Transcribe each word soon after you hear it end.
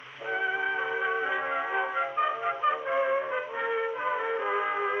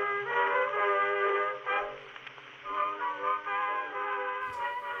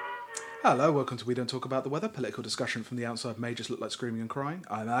Hello, welcome to We Don't Talk About the Weather, political discussion from the outside may just look like screaming and crying.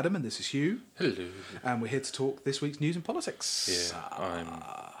 I'm Adam and this is Hugh. Hello. And we're here to talk this week's news and politics. Yeah, I'm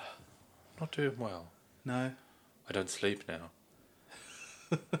not doing well. No? I don't sleep now.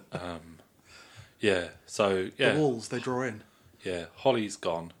 The walls, they draw in. Yeah, Holly's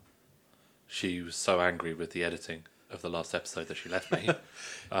gone. She was so angry with the editing of the last episode that she left me.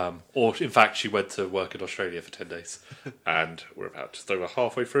 Or, in fact, she went to work in Australia for 10 days. And we're about just over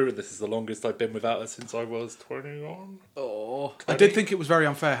halfway through, and this is the longest I've been without her since I was 21. Oh, 20? I did think it was very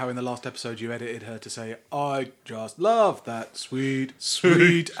unfair how in the last episode you edited her to say, I just love that sweet,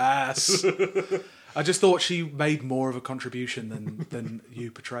 sweet ass. I just thought she made more of a contribution than you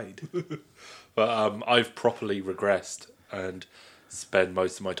portrayed. But I've properly regressed and spend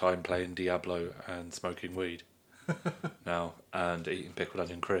most of my time playing Diablo and smoking weed now and eating pickled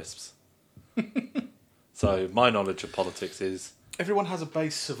onion crisps. So my knowledge of politics is... Everyone has a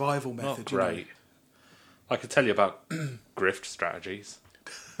base survival method. Not great. You know? I could tell you about grift strategies.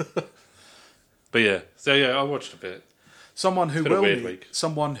 But I watched a bit. Someone who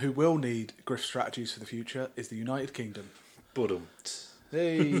will need grift strategies for the future is the United Kingdom.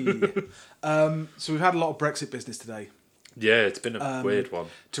 Hey. So we've had a lot of Brexit business today. Yeah, it's been a weird one.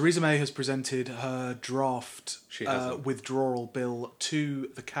 Theresa May has presented her draft withdrawal bill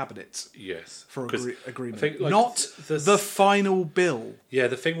to the cabinet. Yes, for agreement. I think, not the final bill. Yeah,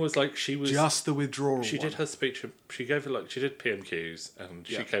 the thing was she was just the withdrawal. She did her speech. She gave it she did PMQs, and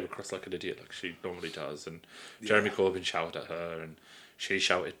she came across like an idiot, like she normally does. And Jeremy Corbyn shouted at her, and she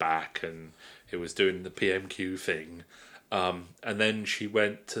shouted back, and it was doing the PMQ thing. And then she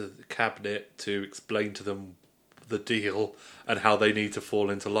went to the cabinet to explain to them the deal and how they need to fall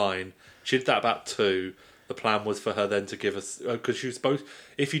into line. She did that about 2. The plan was for her then to give us, because she was supposed,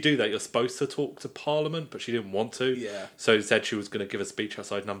 if you do that, you're supposed to talk to Parliament, but she didn't want to. Yeah. So instead, she was going to give a speech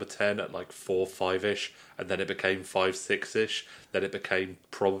outside Number 10 at 4, 5-ish, and then it became 5, 6-ish. Then it became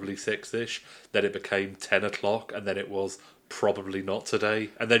probably 6-ish. Then it became 10 o'clock, and then it was probably not today.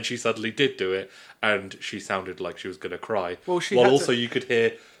 And then she suddenly did do it, and she sounded like she was going to cry. Well, you could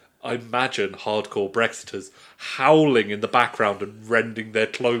hear, I imagine, hardcore Brexiters howling in the background and rending their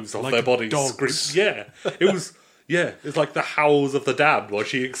clothes off their bodies. Dogs. It's like the howls of the damned while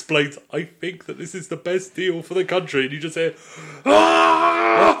she explains, I think that this is the best deal for the country. And you just hear,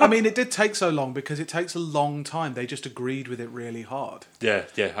 Well, I mean, it did take so long because it takes a long time. They just agreed with it really hard. Yeah.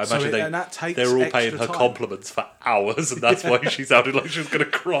 I imagine they were all paying her compliments for hours, and that's why she sounded like she was going to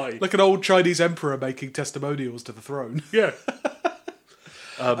cry. Like an old Chinese emperor making testimonials to the throne. Yeah.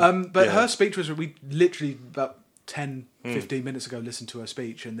 Her speech was, we literally about 10, 15 minutes ago listened to her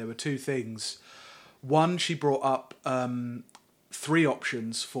speech, and there were 2 things. One, she brought up 3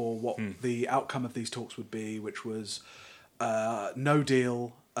 options for what the outcome of these talks would be, which was no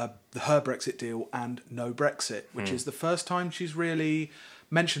deal, her Brexit deal, and no Brexit, which is the first time she's really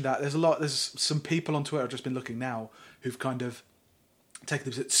mentioned that. There's some people on Twitter, I've just been looking now, who've kind of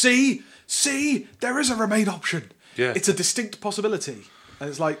taken this, see, there is a Remain option. Yeah. It's a distinct possibility. And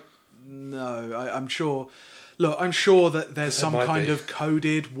it's like, no, I'm sure that there's some kind of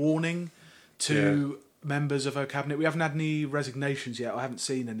coded warning to members of her cabinet. We haven't had any resignations yet. I haven't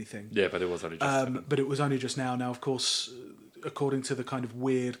seen anything. Yeah, but it was only just But it was only just now. Now, of course, according to the kind of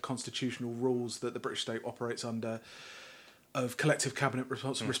weird constitutional rules that the British state operates under of collective cabinet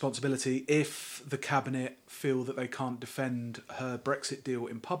responsibility, if the cabinet feel that they can't defend her Brexit deal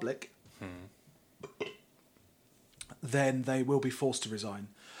in public... then they will be forced to resign.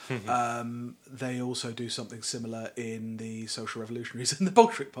 They also do something similar in the Social Revolutionaries and the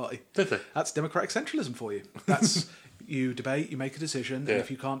Bolshevik Party. Did they? That's democratic centralism for you. That's you debate, you make a decision, and if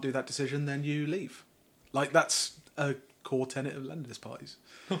you can't do that decision, then you leave. That's a core tenet of Leninist parties,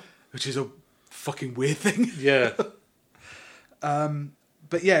 which is a fucking weird thing. Yeah.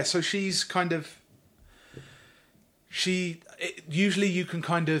 But yeah, so she's kind of... usually you can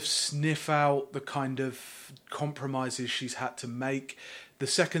kind of sniff out the kind of compromises she's had to make. The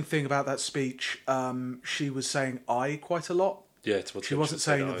second thing about that speech, she was saying "I" quite a lot. Yeah, she wasn't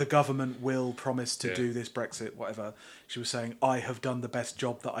saying that the government will promise to do this Brexit, whatever. She was saying, "I have done the best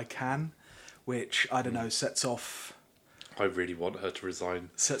job that I can," which, I don't know, sets off... I really want her to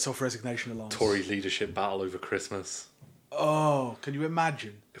resign. Sets off resignation alarms. Tory leadership battle over Christmas. Oh, can you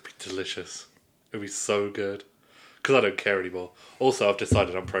imagine? It'd be delicious. It'd be so good. Because I don't care anymore. Also, I've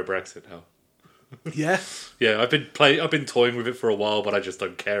decided I'm pro-Brexit now. Yeah? Yeah, I've been toying with it for a while, but I just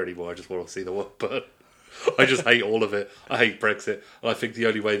don't care anymore. I just want to see the world burn. I just hate all of it. I hate Brexit. And I think the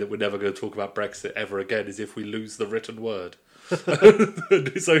only way that we're never going to talk about Brexit ever again is if we lose the written word.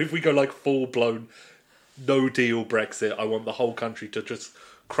 So if we go full-blown no-deal Brexit, I want the whole country to just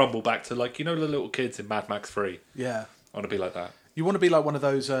crumble back to like, you know, the little kids in Mad Max 3. Yeah. I want to be like that. You want to be like one of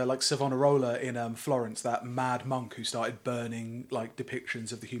those, like Savonarola in Florence, that mad monk who started burning like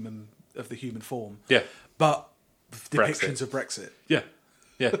depictions of the human form. Yeah. But depictions of Brexit. Yeah.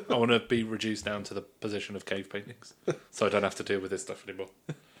 Yeah. I want to be reduced down to the position of cave paintings, so I don't have to deal with this stuff anymore.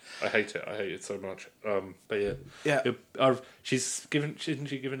 I hate it so much. But isn't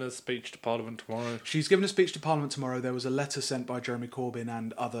she giving a speech to Parliament tomorrow? She's given a speech to Parliament tomorrow. There was a letter sent by Jeremy Corbyn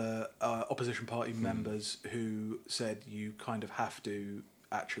and other opposition party members who said you kind of have to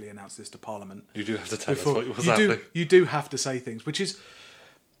actually announce this to Parliament. You do have to tell us what's happening. You do have to say things, which is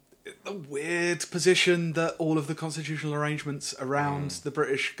a weird position that all of the constitutional arrangements around the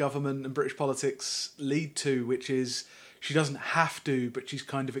British government and British politics lead to, which is she doesn't have to, but she's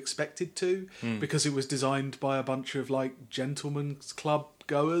kind of expected to, because it was designed by a bunch of like gentlemen's club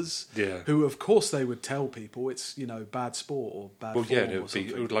goers, who of course they would tell people it's, you know, bad sport or bad form or something.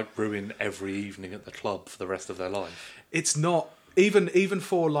 It would like ruin every evening at the club for the rest of their life. It's not even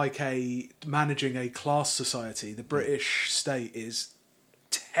for like managing a class society. The British state is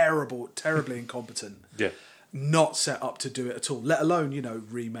terribly incompetent. Yeah. Not set up to do it at all, let alone, you know,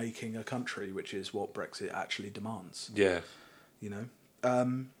 remaking a country, which is what Brexit actually demands. Yeah. You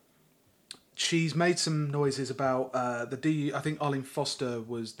know? She's made some noises about I think Arlene Foster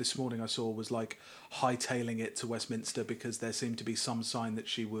was, this morning I saw, was like hightailing it to Westminster because there seemed to be some sign that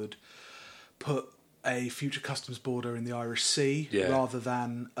she would put a future customs border in the Irish Sea rather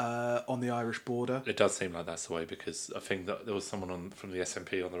than on the Irish border. It does seem like that's the way, because I think that there was someone from the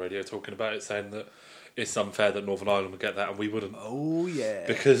SNP on the radio talking about it, saying that it's unfair that Northern Ireland would get that and we wouldn't. Oh, yeah.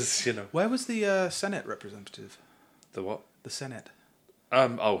 Because, you know... Where was the Senate representative? The what? The Senate.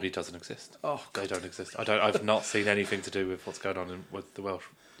 He doesn't exist. Oh, God. They don't exist. I've not seen anything to do with what's going on with the Welsh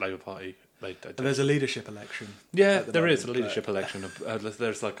Labour Party. There's a leadership election. Yeah, there is a leadership election.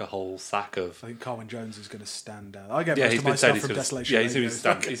 There's like a whole sack of... I think Carwyn Jones is going to stand down. I get most of my stuff from Desolation. Yeah, he's been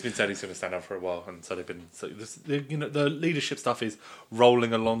saying he's going to stand down for a while, and so they've been... you know, the leadership stuff is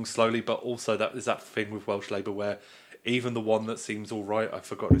rolling along slowly, but also there's that thing with Welsh Labour where even the one that seems all right, I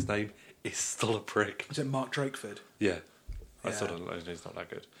forgot his name, is still a prick. Is it Mark Drakeford? Yeah. I still don't know. He's not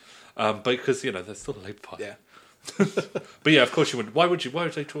that good. But because, you know, there's still a Labour Party. Yeah. But yeah, of course you wouldn't. Why would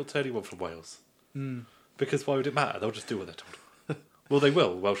they turn anyone from Wales? Because why would it matter? They'll just do what they're told. Well, they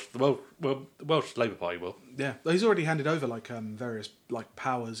will. The Welsh Labour Party will. Yeah, he's already handed over like various like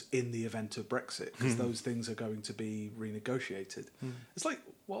powers in the event of Brexit, because those things are going to be renegotiated. It's like,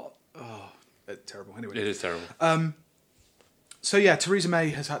 what? Oh, it's terrible. Anyway, it is terrible. So yeah, Theresa May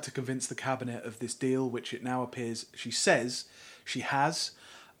has had to convince the cabinet of this deal, which it now appears she says she has.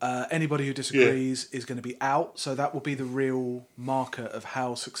 Anybody who disagrees is going to be out, so that will be the real marker of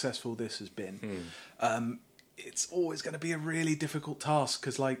how successful this has been. It's always going to be a really difficult task,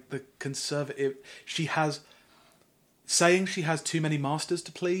 because like the Conservative, saying she has too many masters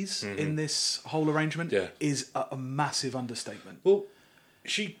to please in this whole arrangement is a massive understatement. Well,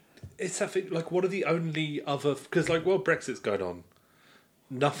 it's that thing, like, what are the only other... Because, like, while Brexit's going on,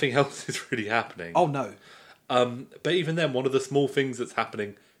 nothing else is really happening. Oh, no. But even then, one of the small things that's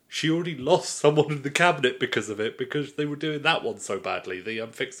happening, she already lost someone in the cabinet because of it, because they were doing that one so badly, the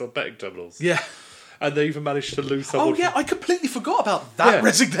fixed on betting terminals. Yeah. And they even managed to lose someone. Oh, yeah, I completely forgot about that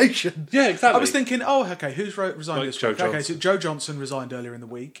resignation. Yeah, exactly. I was thinking, who's resigned this week? Okay, so Joe Johnson resigned earlier in the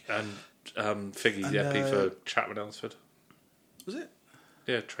week. And Figgy, for Chapman Ellsford. Was it?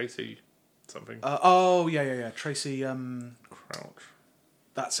 Yeah, Tracy something. Tracy... Crouch.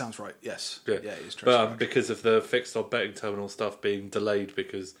 That sounds right, yes. Yeah, it is Tracy. But because of the fixed on betting terminal stuff being delayed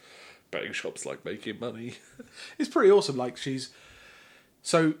because betting shops like making money. It's pretty awesome. Like,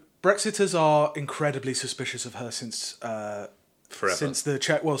 So, Brexiters are incredibly suspicious of her since... Forever.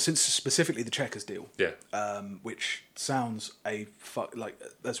 Since specifically the Chequers deal. Yeah. Which sounds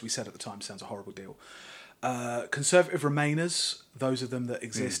as we said at the time, sounds a horrible deal. Conservative Remainers, those of them that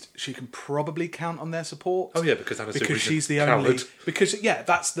exist, she can probably count on their support. Oh yeah, because she's the only. Because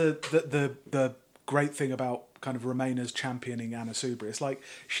that's the great thing about kind of Remainers championing Anna Soubry. It's like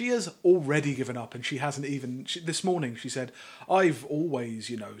she has already given up, and she hasn't even. This morning she said, "I've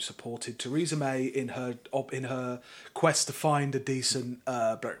always, supported Theresa May in her quest to find a decent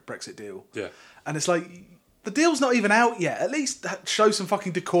Brexit deal." Yeah, and it's like. The deal's not even out yet. At least show some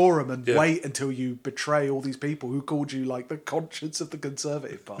fucking decorum and wait until you betray all these people who called you like the conscience of the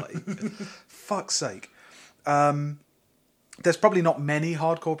Conservative Party. Fuck's sake. There's probably not many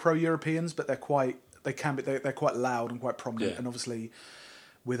hardcore pro-Europeans, but they're quite loud and quite prominent. Yeah. And obviously,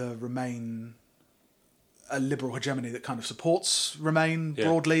 with a liberal hegemony that kind of supports Remain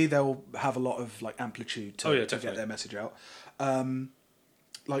broadly, they'll have a lot of like amplitude to get their message out.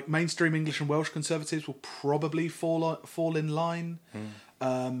 like mainstream English and Welsh Conservatives will probably fall in line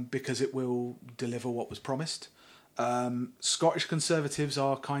because it will deliver what was promised. Scottish Conservatives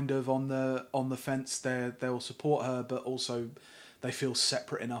are kind of on the fence. They'll support her, but also they feel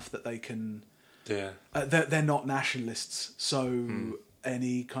separate enough that they can. Yeah. They're not nationalists, so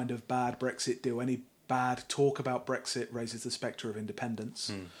any kind of bad Brexit deal, any bad talk about Brexit raises the spectre of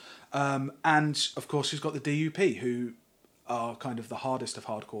independence. And of course, she's got the DUP, who are kind of the hardest of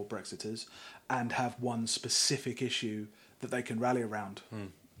hardcore Brexiters and have one specific issue that they can rally around,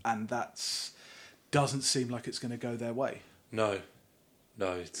 and doesn't seem like it's going to go their way. No,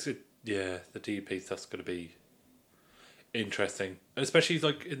 the DUP stuff's going to be interesting, and especially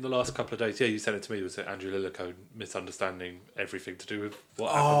like in the last couple of days. Yeah, you sent it to me. Was it Andrew Lillico misunderstanding everything to do with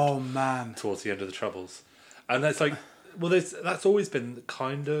what happened towards the end of the Troubles? And that's like, well, that's always been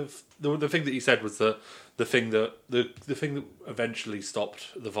kind of the thing that he said was that the thing that eventually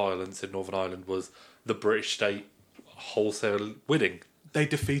stopped the violence in Northern Ireland was the British state wholesale winning. They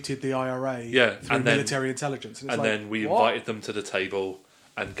defeated the IRA through military intelligence. And then we invited them to the table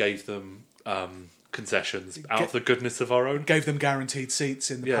and gave them concessions out of the goodness of our own. Gave them guaranteed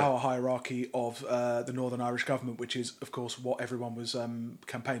seats in the power hierarchy of the Northern Irish government, which is, of course, what everyone was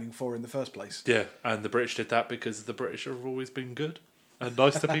campaigning for in the first place. Yeah, and the British did that because the British have always been good and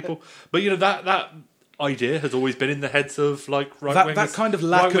nice to people. But, that idea has always been in the heads of like right-wing that kind of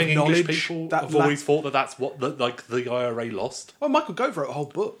lack of knowledge. English people have always thought that that's what the IRA lost. Well, Michael Gove wrote a whole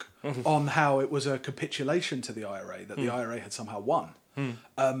book on how it was a capitulation to the IRA, that the IRA had somehow won.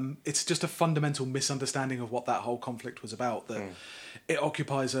 It's just a fundamental misunderstanding of what that whole conflict was about, that it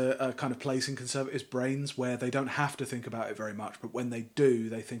occupies a kind of place in conservatives' brains where they don't have to think about it very much, but when they do,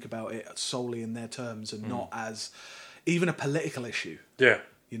 they think about it solely in their terms and not as even a political issue. Yeah.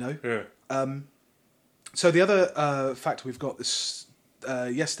 Yeah. So the other factor we've got this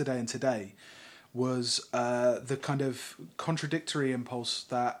yesterday and today was the kind of contradictory impulse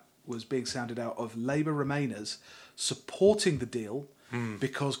that was being sounded out of Labour Remainers supporting the deal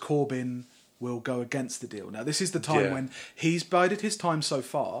because Corbyn will go against the deal. Now, this is the time when he's bided his time so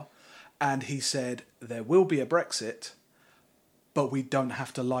far, and he said there will be a Brexit, but we don't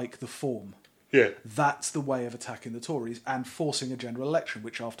have to like the form. Yeah. That's the way of attacking the Tories and forcing a general election,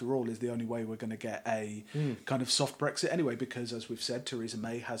 which, after all, is the only way we're going to get a kind of soft Brexit anyway, because, as we've said, Theresa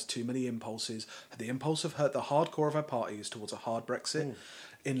May has too many impulses. The impulse of the hardcore of her party is towards a hard Brexit.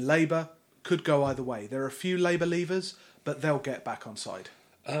 In Labour, could go either way. There are a few Labour leavers, but they'll get back on side.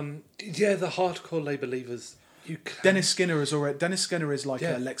 The hardcore Labour leavers. Dennis Skinner is like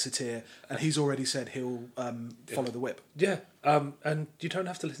a Lexiteer, and he's already said he'll follow the whip. Yeah, and you don't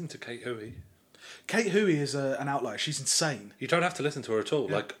have to listen to Kate Hoey. Kate Hoey is an outlier. She's insane. You don't have to listen to her at all.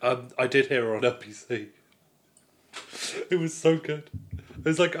 Yeah. I did hear her on LBC. It was so good. It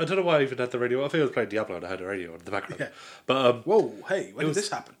was like, I don't know why I even had the radio. I think I was playing Diablo and I had the radio in the background. Yeah. But whoa, hey, when did this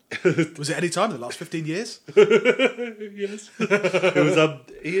happen? Was it any time in the last 15 years? Yes. It was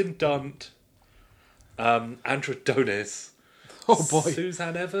Ian Dunt, Andrew Donis, oh boy,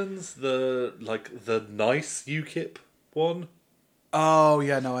 Suzanne Evans, the nice UKIP one. Oh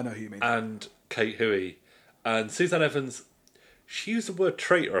yeah, no, I know who you mean. And Kate Hoey. And Suzanne Evans, she used the word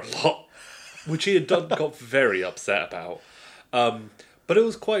traitor a lot, which Ian Dunn got very upset about. But it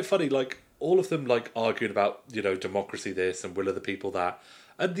was quite funny, all of them arguing about, democracy this and will of the people that.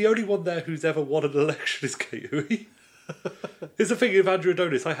 And the only one there who's ever won an election is Kate Hoey. Here's the thing of Andrew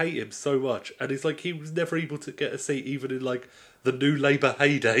Adonis, I hate him so much. And it's he was never able to get a seat even in the New Labour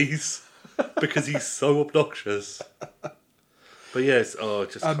heydays because he's so obnoxious. But yes,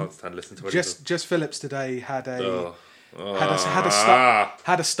 just can't stand listening to anything. Jess Phillips today had a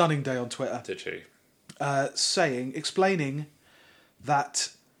stunning day on Twitter. Did she? Explaining that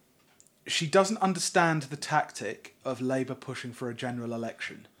she doesn't understand the tactic of Labour pushing for a general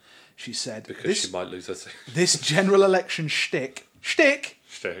election. She said because she might lose her seat. This general election shtick.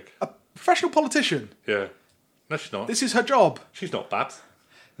 A professional politician. Yeah. No, she's not. This is her job. She's not Babs.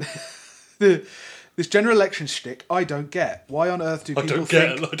 This general election shtick, I don't get. Why on earth do people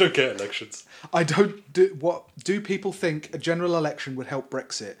think... I don't get elections. What do people think a general election would help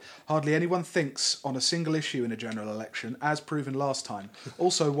Brexit? Hardly anyone thinks on a single issue in a general election, as proven last time.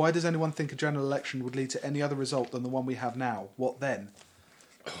 Also, why does anyone think a general election would lead to any other result than the one we have now? What then?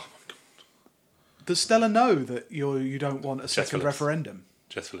 Oh my God. Does Stella know that you don't want a second referendum?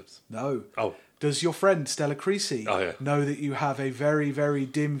 Jess Phillips. No. Oh. Does your friend Stella Creasy know that you have a very, very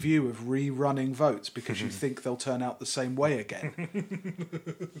dim view of rerunning votes because you think they'll turn out the same way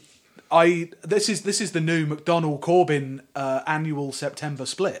again? This is the new McDonnell Corbyn annual September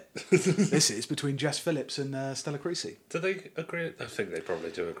split. This is between Jess Phillips and Stella Creasy. Do they agree? I think they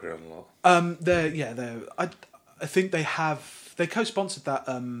probably do agree on a lot. I think they co-sponsored that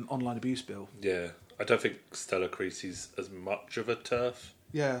online abuse bill. Yeah, I don't think Stella Creasy's as much of a TERF.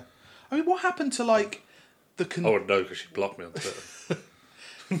 Yeah, I mean, what happened to like the? Oh no, because she blocked me on Twitter.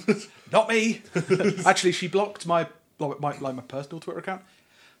 Not me. Actually, she blocked my personal Twitter account.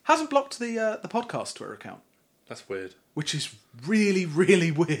 Hasn't blocked the podcast Twitter account. That's weird. Which is really,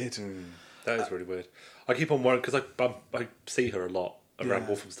 really weird. That is really weird. I keep on worrying, because I see her a lot around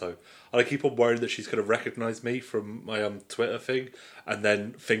Walthamstow, and I keep on worrying that she's going to recognise me from my Twitter thing, and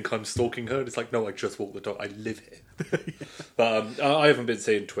then think I'm stalking her, and it's like, no, I just walk the dog, I live here. But I haven't been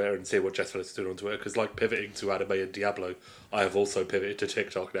seeing Twitter and seeing what Jess Phillips is doing on Twitter, because like pivoting to anime and Diablo, I have also pivoted to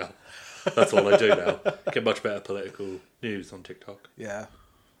TikTok now. That's all I do now. Get much better political news on TikTok. Yeah.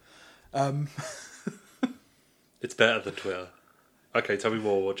 It's better than Twitter. Okay, tell me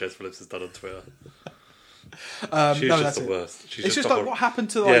more what Jess Phillips has done on Twitter. She's just the worst. It's just like what happened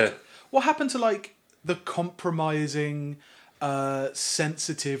to the compromising,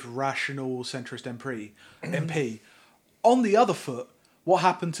 sensitive, rational centrist MP. On the other foot, what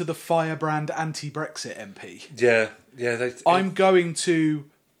happened to the firebrand anti-Brexit MP? Yeah. I'm going to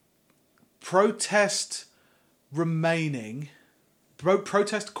protest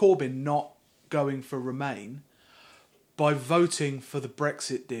Corbyn not going for Remain by voting for the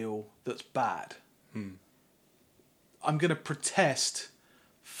Brexit deal that's bad. I'm going to protest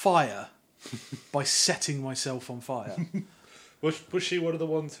fire by setting myself on fire. Was she one of the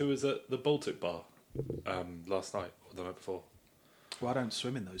ones who was at the Baltic Bar last night or the night before? Well, I don't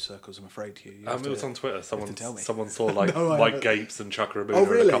swim in those circles, I'm afraid. It was on Twitter. Someone saw No, Mike Gapes and Chuck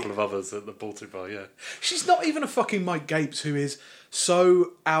Remover and a couple of others at the Baltic Bar, yeah. She's not even a fucking Mike Gapes who is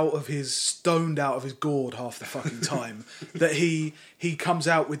so stoned out of his gourd half the fucking time that he comes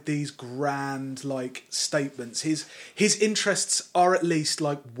out with these grand like statements. His interests are at least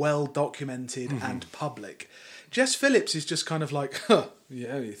like well documented and public. Jess Phillips is just kind of like,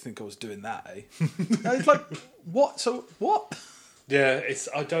 yeah, you think I was doing that, eh? It's like, what? So what? Yeah,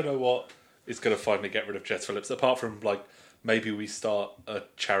 I don't know what is going to finally get rid of Jess Phillips, apart from like maybe we start a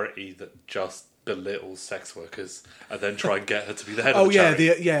charity that just belittles sex workers and then try and get her to be the head of the charity.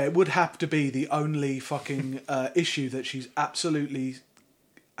 It would have to be the only fucking issue that she's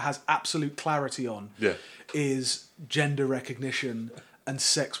has absolute clarity on. Yeah, is gender recognition and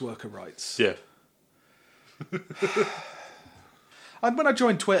sex worker rights. Yeah. And when I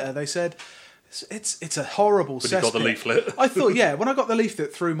joined Twitter, they said it's a horrible cesspit. You got the leaflet. I thought, when I got the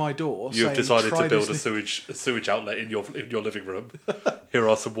leaflet through my door, you have decided to build a sewage outlet in your living room. Here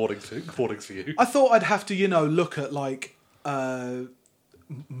are some warnings for you. I thought I'd have to, look at like Moleon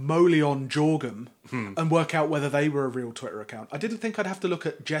Jorgum and work out whether they were a real Twitter account. I didn't think I'd have to look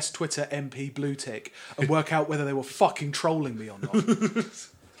at Jess Twitter MP Blue Tick and work out whether they were fucking trolling me or not.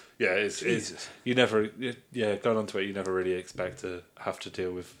 Yeah, it's you never going on Twitter, you never really expect to have to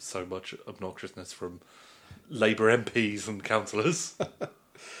deal with so much obnoxiousness from Labour MPs and councillors.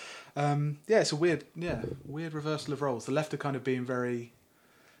 It's a weird reversal of roles. The left are kind of being very,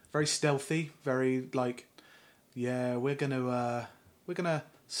 very stealthy, very like, we're gonna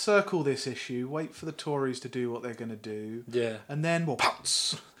circle this issue, wait for the Tories to do what they're gonna do, and then we'll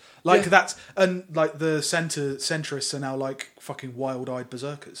pounce. That's, and like the centrists are now like fucking wild-eyed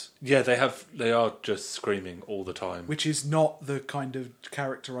berserkers. Yeah, they are just screaming all the time, which is not the kind of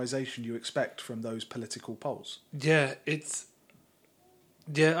characterisation you expect from those political polls. Yeah, I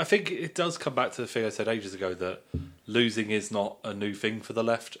think it does come back to the thing I said ages ago that losing is not a new thing for the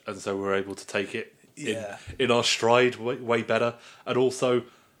left, and so we're able to take it in our stride way better, and also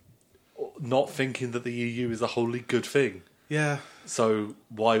not thinking that the EU is a wholly good thing. Yeah. So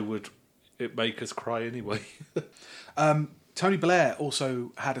why would it make us cry anyway? Tony Blair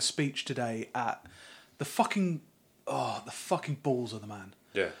also had a speech today at the fucking balls of the man.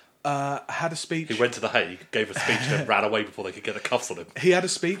 Yeah. Had a speech. He went to The Hague, gave a speech, and ran away before they could get the cuffs on him. He had a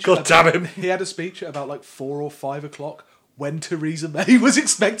speech. God damn him! He had a speech at about like 4 or 5 o'clock when Theresa May was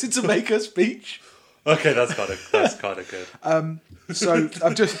expected to make her speech. Okay, that's kind of good. So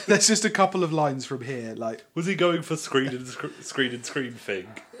there's just a couple of lines from here. Like, was he going for screen and screen thing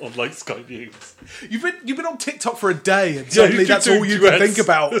on like Sky News? You've been on TikTok for a day, and suddenly that's all you can think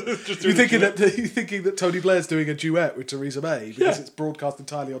about. You're thinking that Tony Blair's doing a duet with Theresa May because it's broadcast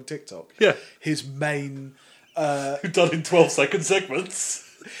entirely on TikTok. Yeah, his main done in 12-second segments.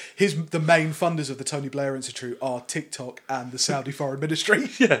 The main funders of the Tony Blair Institute are TikTok and the Saudi Foreign Ministry.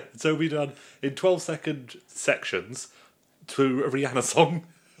 Yeah, so we done in 12-second sections to a Rihanna song.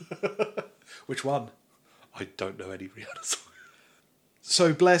 Which one? I don't know any Rihanna songs.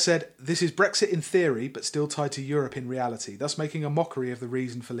 So Blair said, "This is Brexit in theory, but still tied to Europe in reality, thus making a mockery of the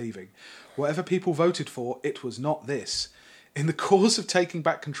reason for leaving. Whatever people voted for, it was not this. In the cause of taking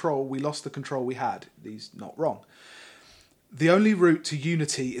back control, we lost the control we had." He's not wrong. "The only route to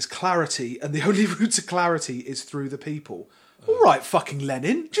unity is clarity, and the only route to clarity is through the people." All right, fucking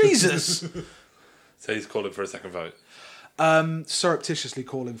Lenin. Jesus. So he's calling for a second vote. Surreptitiously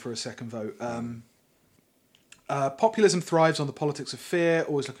calling for a second vote. Populism thrives on the politics of fear,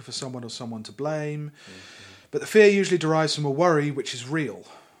 always looking for someone or someone to blame. But the fear usually derives from a worry which is real.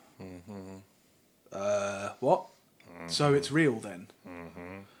 What? So it's real then?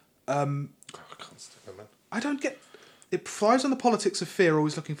 I can't stick it, man. I don't get... It thrives on the politics of fear,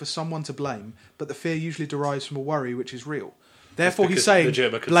 always looking for someone to blame, but the fear usually derives from a worry which is real. Therefore, he's saying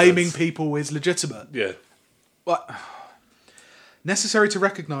blaming people is legitimate. Yeah. What? Necessary to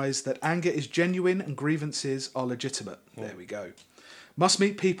recognise that anger is genuine and grievances are legitimate. There we go. Must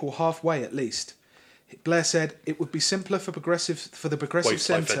meet people halfway at least. Blair said it would be simpler for the progressive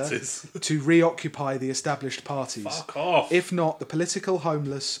centre to reoccupy the established parties. Fuck off. If not, the political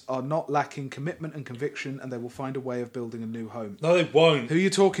homeless are not lacking commitment and conviction, and they will find a way of building a new home. No, they won't. Who are you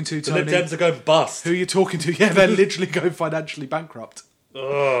talking to, Tony? The Lib Dems are going bust. Who are you talking to? Yeah, they're literally going financially bankrupt.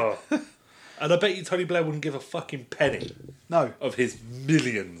 Ugh. And I bet you Tony Blair wouldn't give a fucking penny. No. Of his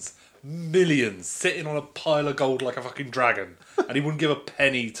millions sitting on a pile of gold like a fucking dragon, and he wouldn't give a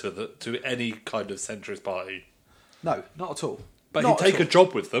penny to any kind of centrist party. No, not at all. But he'd take a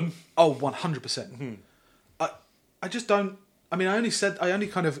job with them. Oh, 100%. I just don't... I mean, I only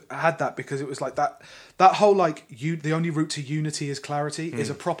kind of had that because it was like that whole, like, the only route to unity is clarity is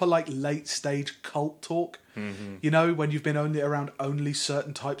a proper, like, late stage cult talk. Mm-hmm. You know, when you've been only around only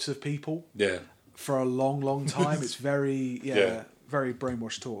certain types of people. Yeah. For a long, long time. It's very, very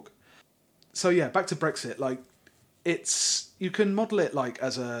brainwashed talk. So, yeah, back to Brexit. Like, you can model it, like,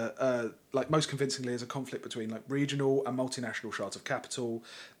 as like, most convincingly as a conflict between, like, regional and multinational shards of capital.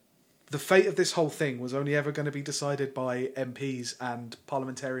 The fate of this whole thing was only ever going to be decided by MPs and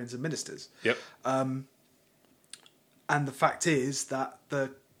parliamentarians and ministers. Yep. And the fact is that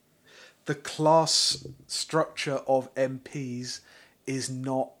the class structure of MPs is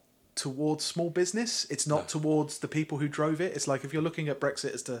not towards small business. It's not towards the people who drove it. It's like if you're looking at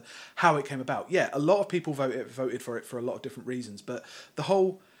Brexit as to how it came about. Yeah, a lot of people voted for it for a lot of different reasons, but the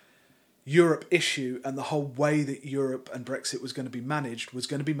whole Europe issue and the whole way that Europe and Brexit was going to be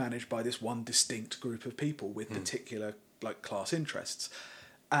managed by this one distinct group of people with particular, like, class interests.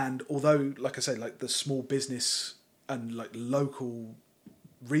 And although, like I say, like, the small business and, like, local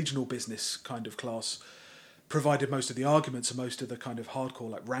regional business kind of class provided most of the arguments and most of the kind of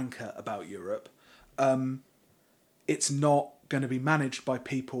hardcore, like, rancor about Europe, it's not going to be managed by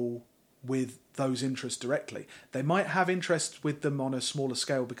people with those interests directly. They might have interests with them on a smaller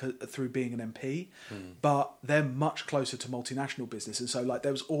scale through being an MP, but they're much closer to multinational business. And so, like,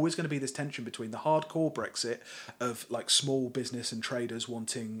 there was always going to be this tension between the hardcore Brexit of, like, small business and traders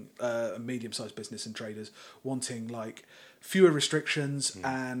wanting, medium-sized business and traders wanting, like, fewer restrictions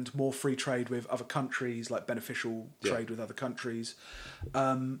and more free trade with other countries, like beneficial trade with other countries.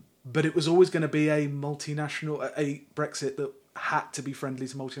 But it was always going to be a Brexit that had to be friendly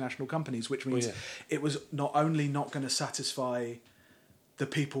to multinational companies, which means it was not only not going to satisfy the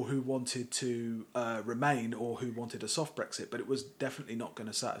people who wanted to remain or who wanted a soft Brexit, but it was definitely not going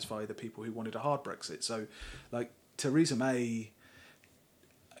to satisfy the people who wanted a hard Brexit. So, like, Theresa May,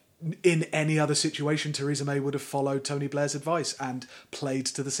 in any other situation, Theresa May would have followed Tony Blair's advice and played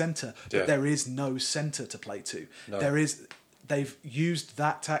to the centre. But there is no centre to play to. No. They've used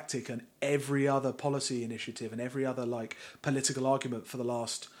that tactic and every other policy initiative and every other, like, political argument for the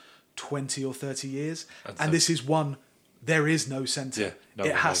last 20 or 30 years. And this is one, there is no centre. Yeah,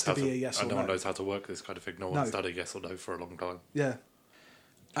 it has to be a yes or no. And no one knows how to work this kind of thing. No one's done a yes or no for a long time. Yeah.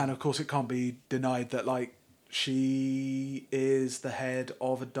 And of course it can't be denied that, like, she is the head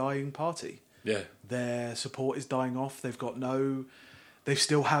of a dying party. Yeah. Their support is dying off. They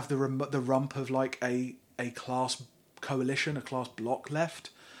still have the rump of, like, a class coalition, a class bloc left,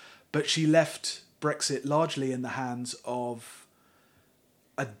 but she left Brexit largely in the hands of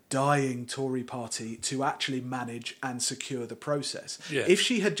a dying Tory party to actually manage and secure the process. Yeah. If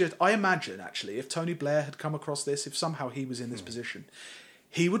she had I imagine, actually, if Tony Blair had come across this, if somehow he was in this position,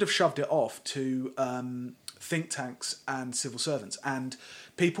 he would have shoved it off to think tanks and civil servants, and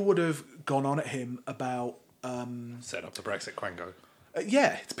people would have gone on at him about set up the Brexit Quango.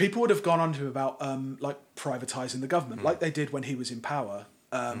 People would have gone on to him about like privatising the government, like they did when he was in power.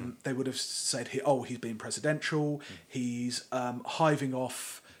 They would have said, he's being presidential, he's hiving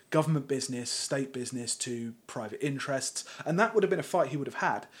off government business, state business to private interests, and that would have been a fight he would have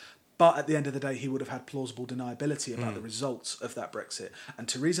had. But at the end of the day, he would have had plausible deniability about the results of that Brexit. And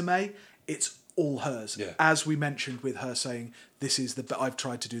Theresa May, it's all hers. Yeah. As we mentioned with her saying, I've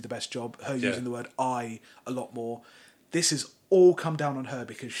tried to do the best job, her using the word I a lot more. This has all come down on her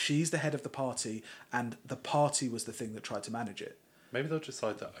because she's the head of the party and the party was the thing that tried to manage it. Maybe they'll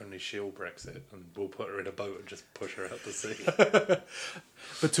decide that only she'll Brexit and we'll put her in a boat and just push her out to sea.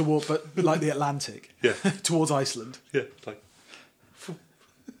 but like the Atlantic. Yeah. Towards Iceland. Yeah, like...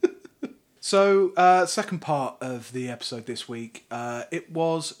 So, second part of the episode this week, it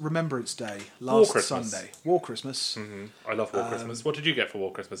was Remembrance Day, last Sunday. War Christmas. Mm-hmm. I love War Christmas. What did you get for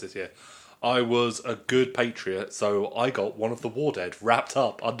War Christmas this year? I was a good patriot, so I got one of the war dead wrapped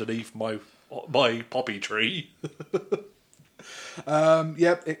up underneath my poppy tree.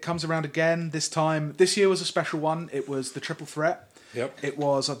 Yep, it comes around again this time. This year was a special one. It was the triple threat. Yep. It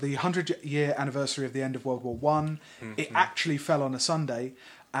was the 100-year anniversary of the end of World War One. Mm-hmm. It actually fell on a Sunday.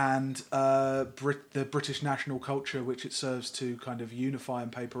 And the British national culture, which it serves to kind of unify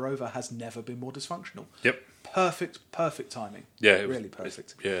and paper over, has never been more dysfunctional. Yep. Perfect timing. Yeah. Really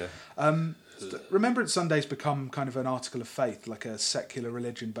perfect. Yeah. Remembrance Sunday's become kind of an article of faith, like a secular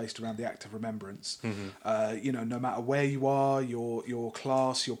religion based around the act of remembrance. Mm-hmm. No matter where you are, your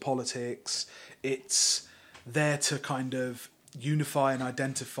class, your politics, it's there to kind of unify and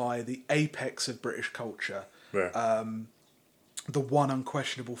identify the apex of British culture. Yeah. The one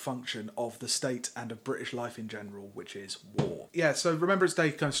unquestionable function of the state and of British life in general, which is war. Yeah, so Remembrance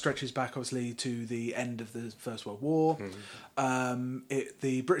Day kind of stretches back, obviously, to the end of the First World War. Mm-hmm.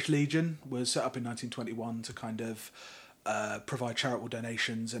 The British Legion was set up in 1921 to kind of provide charitable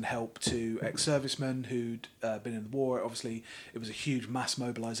donations and help to ex-servicemen who'd been in the war. Obviously, it was a huge mass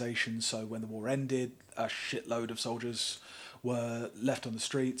mobilisation, so when the war ended, a shitload of soldiers were left on the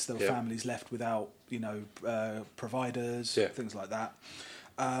streets. There were families left without, providers, things like that.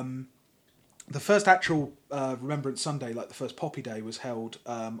 The first actual Remembrance Sunday, like the first Poppy Day, was held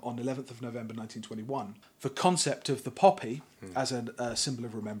on 11th of November 1921. The concept of the poppy as a symbol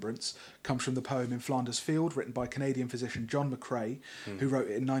of remembrance comes from the poem In Flanders Field, written by Canadian physician John McCrae, who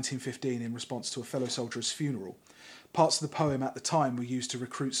wrote it in 1915 in response to a fellow soldier's funeral. Parts of the poem at the time were used to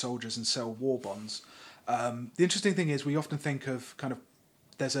recruit soldiers and sell war bonds. The interesting thing is we often think of kind of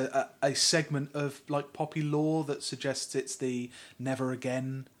there's a segment of like poppy lore that suggests it's the never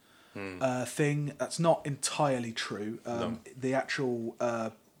again thing. That's not entirely true. No. The actual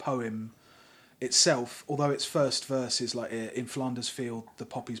poem itself, although its first verse is like in Flanders Field, the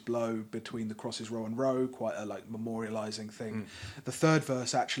poppies blow between the crosses row and row, quite a like memorialising thing. The third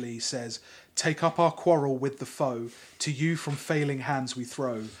verse actually says, "Take up our quarrel with the foe, to you from failing hands we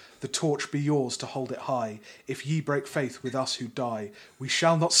throw. The torch be yours to hold it high. If ye break faith with us who die, we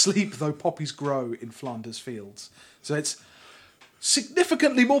shall not sleep though poppies grow in Flanders fields." So it's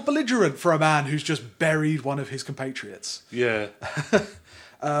significantly more belligerent for a man who's just buried one of his compatriots. Yeah.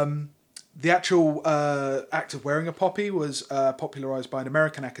 The actual act of wearing a poppy was popularised by an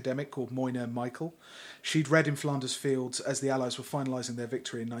American academic called Moyna Michael. She'd read In Flanders Fields as the Allies were finalising their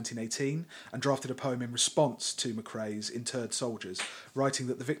victory in 1918 and drafted a poem in response to McCrae's Interred Soldiers, writing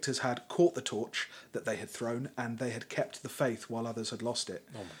that the victors had caught the torch that they had thrown and they had kept the faith while others had lost it.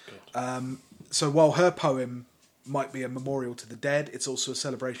 Oh my God. So while her poem might be a memorial to the dead, it's also a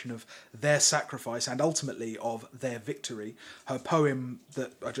celebration of their sacrifice and ultimately of their victory. Her poem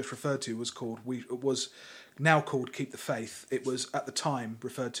that I just referred to was now called Keep the Faith. It was at the time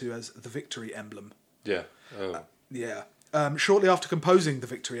referred to as the Victory Emblem. Yeah. Oh. Shortly after composing the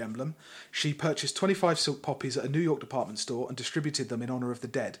Victory Emblem, she purchased 25 silk poppies at a New York department store and distributed them in honour of the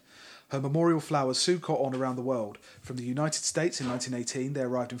dead. Her memorial flowers soon caught on around the world. From the United States in 1918, they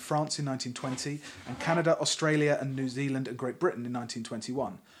arrived in France in 1920, and Canada, Australia and New Zealand and Great Britain in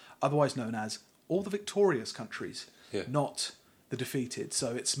 1921, otherwise known as all the victorious countries, not the defeated.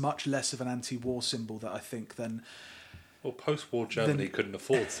 So it's much less of an anti-war symbol that I think than... Well, post-war Germany couldn't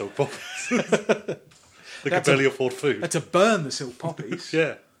afford silk poppies. They could barely afford food. Had to burn the silk poppies.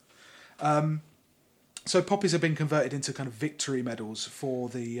 Yeah. So poppies have been converted into kind of victory medals for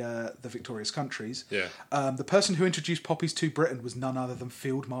the victorious countries. Yeah. The person who introduced poppies to Britain was none other than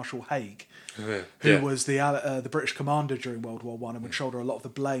Field Marshal Haig, who was the British commander during World War One and would shoulder a lot of the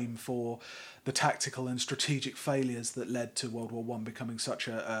blame for the tactical and strategic failures that led to World War One becoming such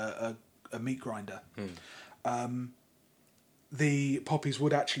a meat grinder. The poppies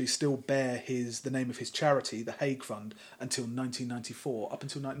would actually still bear the name of his charity, the Haig Fund, until 1994. Up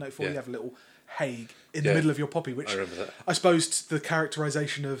until 1994, you have a little Haig in the middle of your poppy, which I remember that. I suppose the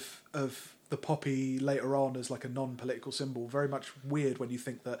characterisation of the poppy later on as like a non-political symbol. Very much weird when you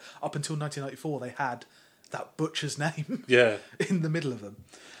think that up until 1994 they had that butcher's name in the middle of them.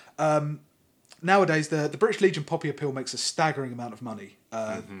 Nowadays, the British Legion poppy appeal makes a staggering amount of money.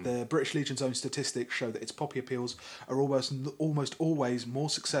 The British Legion's own statistics show that its poppy appeals are almost always more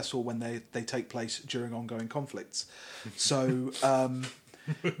successful when they take place during ongoing conflicts. So,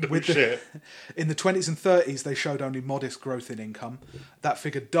 in the 20s and 30s, they showed only modest growth in income. That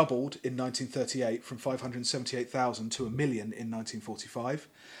figure doubled in 1938 from 578,000 to 1 million in 1945.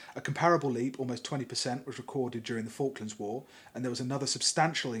 A comparable leap, almost 20%, was recorded during the Falklands War, and there was another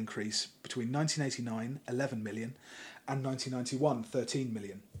substantial increase between 1989, 11 million, and 1991, 13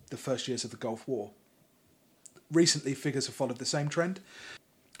 million, the first years of the Gulf War. Recently, figures have followed the same trend.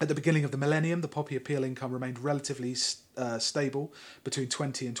 At the beginning of the millennium, the poppy appeal income remained relatively stable, between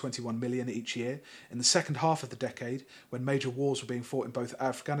 20 and 21 million each year. In the second half of the decade, when major wars were being fought in both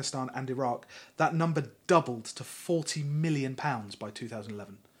Afghanistan and Iraq, that number doubled to £40 million by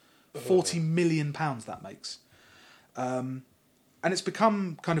 2011. £40 million that makes. And it's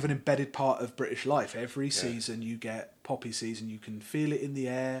become kind of an embedded part of British life. Every season you get poppy season. You can feel it in the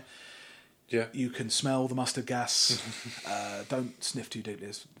air. Yeah. You can smell the mustard gas. Don't sniff too deeply.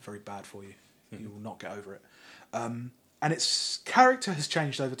 It's very bad for you. You will not get over it. And its character has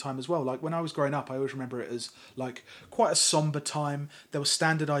changed over time as well. Like when I was growing up, I always remember it as like quite a somber time. There were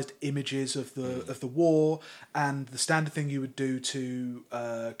standardised images of the war, and the standard thing you would do to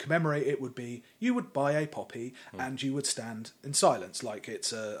commemorate it would be you would buy a poppy and you would stand in silence. Like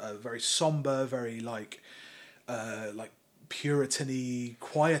it's a very somber, very like Puritan-y,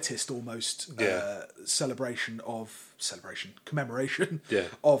 quietist almost commemoration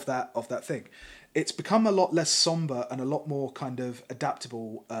of that thing. It's become a lot less somber and a lot more kind of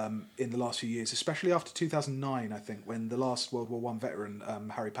adaptable in the last few years, especially after 2009, I think, when the last World War I veteran,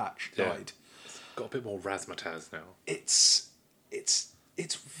 Harry Patch, died. It's got a bit more razzmatazz now. It's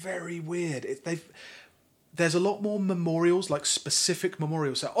very weird. There's a lot more memorials, like specific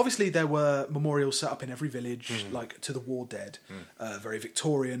memorials. So obviously there were memorials set up in every village, like to the war dead. Very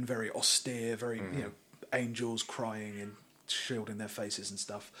Victorian, very austere, very angels crying and shielding their faces and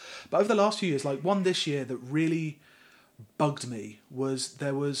stuff. But over the last few years, like one this year that really bugged me was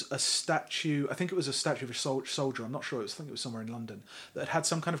there was a statue. I think it was a statue of a soldier. I'm not sure. I think it was somewhere in London that had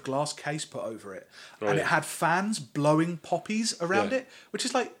some kind of glass case put over it, and it had fans blowing poppies around it, which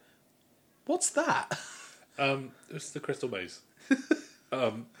is like, what's that? It's the Crystal Maze.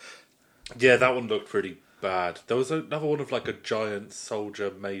 That one looked pretty bad. There was another one of like a giant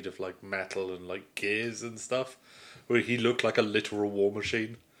soldier made of like metal and like gears and stuff, where he looked like a literal war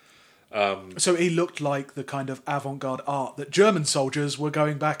machine. So he looked like the kind of avant-garde art that German soldiers were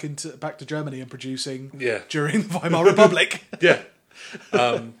going back to Germany and producing during the Weimar Republic. That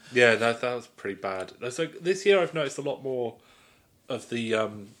was pretty bad. That's like this year I've noticed a lot more of the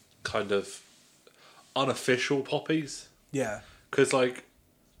kind of unofficial poppies. Yeah, because like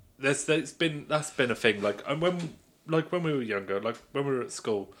that's been a thing. Like and when we were younger, like when we were at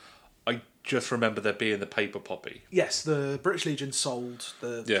school, I just remember there being the paper poppy. Yes, the British Legion sold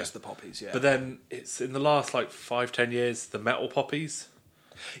just the poppies. Yeah, but then it's in the last like 5-10 years the metal poppies.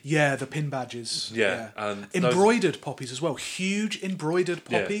 Yeah, the pin badges. Yeah. And embroidered poppies as well. Huge embroidered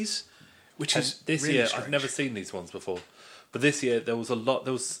poppies, which is this really year strange. I've never seen these ones before, but this year there was a lot.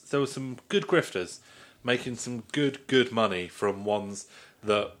 There was some good grifters making some good money from ones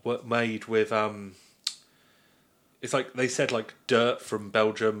that were made with it's like they said like dirt from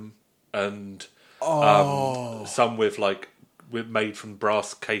Belgium and some with made from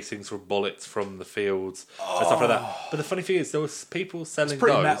brass casings from bullets from the fields and stuff like that. But the funny thing is there was people selling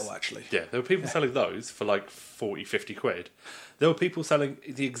pretty those. metal, actually. Yeah, there were people selling those for like 40-50 quid. There were people selling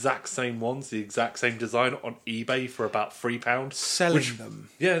the exact same ones, the exact same design on eBay for about £3. Selling them.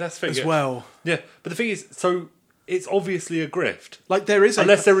 Yeah, that's the thing. As well. Yeah, but the thing is, so it's obviously a grift. Like there is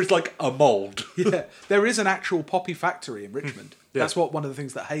unless there is like a mould. Yeah, there is an actual poppy factory in Richmond. That's what one of the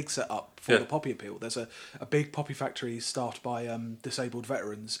things that Hague set up for the poppy appeal. There's a big poppy factory staffed by disabled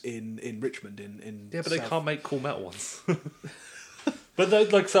veterans in Richmond. But they can't make cool metal ones.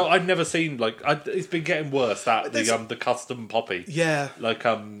 But so I've never seen it's been getting worse the custom poppy. Yeah,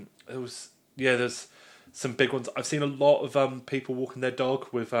 there's some big ones. I've seen a lot of people walking their dog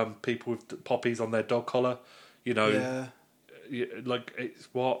with people with poppies on their dog collar. You know, it's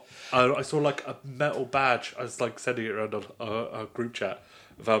what I saw like a metal badge. I was like sending it around on a group chat.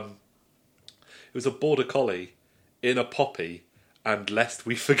 It was a border collie in a poppy, and lest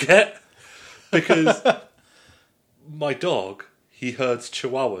we forget, because my dog. He herds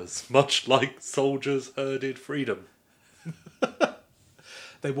chihuahuas, much like soldiers herded freedom.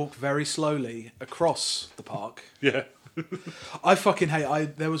 they walked very slowly across the park. Yeah. I fucking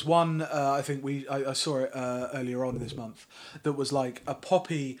hate. There was one. I think I saw it earlier on this month. That was like a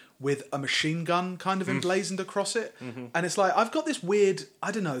poppy with a machine gun kind of emblazoned across it, and it's like I've got this weird.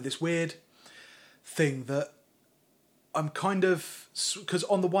 I don't know, this weird thing that I'm kind of, because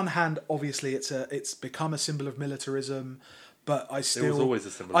on the one hand, obviously it's become a symbol of militarism, but I still... It was always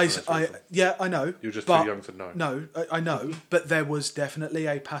a symbol of militarism. Yeah, I know. You're just too young to know. No, I know, but there was definitely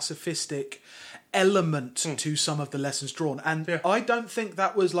a pacifistic element to some of the lessons drawn, and I don't think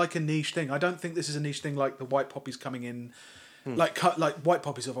that was like a niche thing. I don't think this is a niche thing like the white poppies coming in... Like white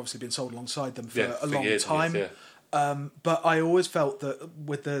poppies have obviously been sold alongside them for a long time. Years, but I always felt that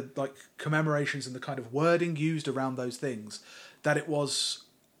with the like commemorations and the kind of wording used around those things, that it was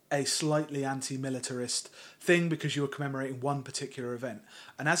a slightly anti-militarist thing because you were commemorating one particular event.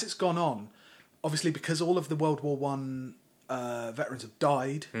 And as it's gone on, obviously because all of the World War One veterans have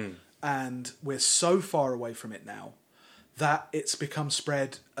died, and we're so far away from it now that it's become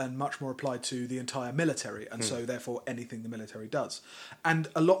spread and much more applied to the entire military, and so therefore anything the military does, and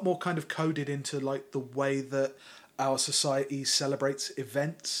a lot more kind of coded into like the way that our society celebrates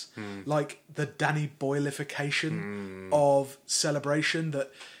events, like the Danny Boyleification of celebration,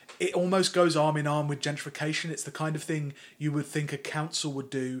 that it almost goes arm in arm with gentrification. It's the kind of thing you would think a council would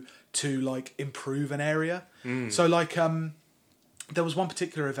do to like improve an area. So like there was one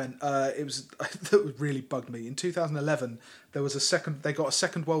particular event. It was that really bugged me. In 2011, there was they got a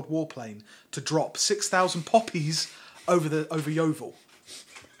Second World War plane to drop 6,000 poppies over Yeovil.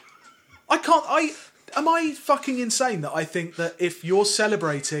 Am I fucking insane that I think that if you're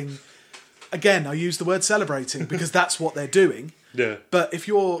celebrating, again, I use the word celebrating because that's what they're doing. Yeah. But if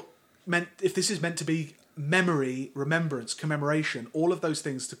this is meant to be memory, remembrance, commemoration, all of those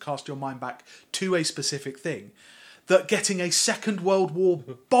things to cast your mind back to a specific thing, that getting a Second World War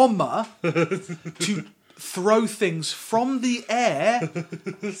bomber to throw things from the air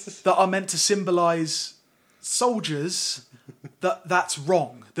that are meant to symbolise soldiers, that's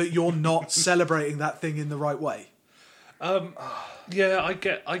wrong. That you're not celebrating that thing in the right way. Yeah, I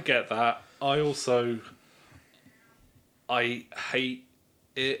get that. I hate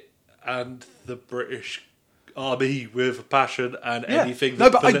it and the British Army with a passion and anything. No,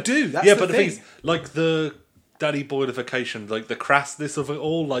 but I do. That's the thing. Thing is, like the Danny Boyleification, like the crassness of it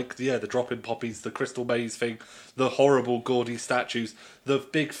all, like the dropping poppies, the Crystal Maze thing, the horrible gaudy statues, the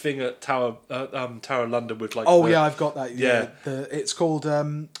big thing at Tower London with like... I've got that. Yeah. It's called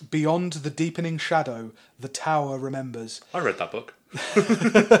Beyond the Deepening Shadow, The Tower Remembers. I read that book.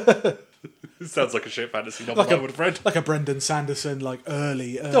 It sounds like a shit fantasy novel I would have read. Like a Brendan Sanderson, like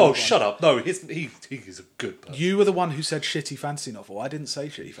early one. Shut up. No, he's a good person. You were the one who said shitty fantasy novel. I didn't say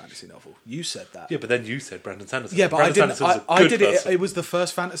shitty fantasy novel. You said that. Yeah, but then you said Brendan Sanderson. Yeah, but Brendan I did it. It was the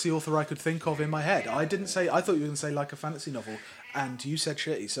first fantasy author I could think of in my head. I thought you were going to say like a fantasy novel, and you said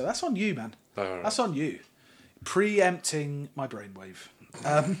shitty. So that's on you, man. Right. That's on you. Preempting my brainwave.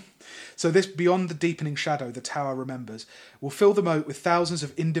 So this Beyond the Deepening Shadow, The Tower Remembers, will fill the moat with thousands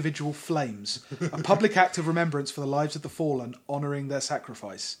of individual flames, a public act of remembrance for the lives of the fallen, honouring their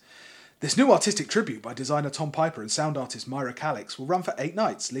sacrifice. This new artistic tribute by designer Tom Piper and sound artist Myra Calix will run for 8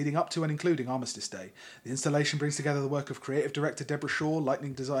 nights, leading up to and including Armistice Day. The installation brings together the work of creative director Deborah Shaw,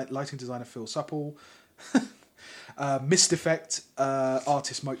 lighting designer Phil Supple, Mist Effect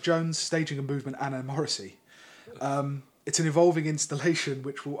artist Mike Jones, staging and movement Anna Morrissey. It's an evolving installation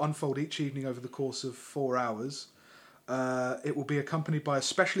which will unfold each evening over the course of 4 hours. It will be accompanied by a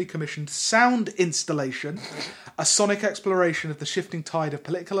specially commissioned sound installation, a sonic exploration of the shifting tide of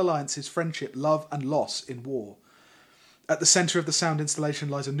political alliances, friendship, love and loss in war. At the centre of the sound installation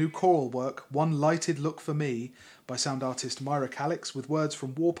lies a new choral work, One Lighted Look for Me, by sound artist Myra Calix, with words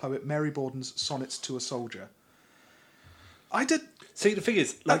from war poet Mary Borden's Sonnets to a Soldier. See, the thing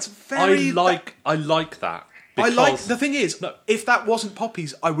is, that's very... I like that. The thing is, if that wasn't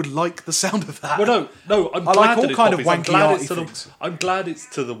poppies, I would like the sound of that. Well, no, I'm I glad like all that kind it's of poppies. wanky I'm glad it's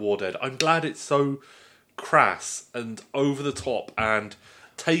to the war dead. I'm glad it's so crass and over the top and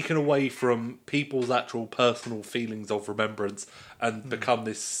taken away from people's actual personal feelings of remembrance and become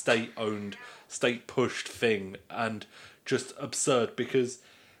this state-owned, state-pushed thing and just absurd, because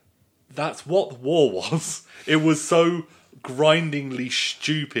that's what the war was. It was so grindingly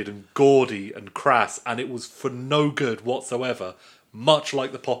stupid and gaudy and crass, and it was for no good whatsoever, much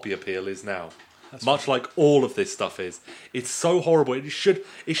like the poppy appeal is now. That's much right. Like all of this stuff is. It's so horrible. It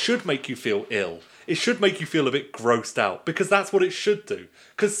should make you feel ill. It should make you feel a bit grossed out, because that's what it should do.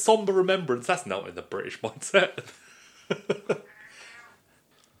 Because somber remembrance, that's not in the British mindset.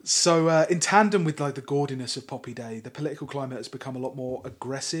 So in tandem with like the gaudiness of Poppy Day, the political climate has become a lot more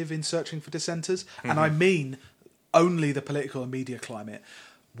aggressive in searching for dissenters. And I mean only the political and media climate.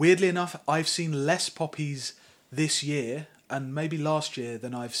 Weirdly enough, I've seen less poppies this year and maybe last year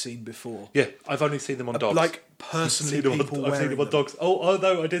than I've seen before. Yeah, I've only seen them on dogs. Like personally, people I've seen them on them. dogs. Oh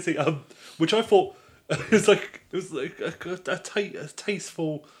no, I did see which I thought it was like a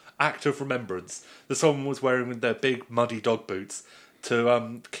tasteful act of remembrance that someone was wearing their big muddy dog boots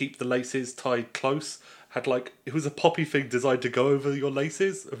to keep the laces tied close. It was a poppy thing designed to go over your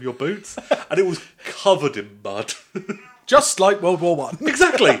laces of your boots, and it was covered in mud. Just like World War One.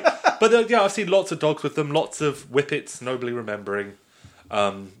 Exactly. But yeah, I've seen lots of dogs with them, lots of whippets, nobly remembering.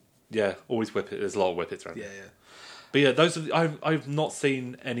 Yeah, always whippet. There's a lot of whippets around. Yeah. But yeah, those are, I've not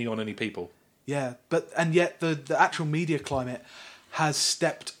seen any on any people. Yeah, and yet the actual media climate has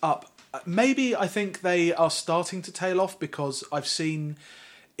stepped up. Maybe I think they are starting to tail off because I've seen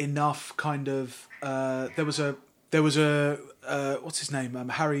enough kind of. There was a what's his name?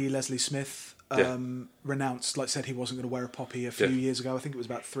 Harry Leslie Smith. Renounced, said he wasn't going to wear a poppy a few years ago. I think it was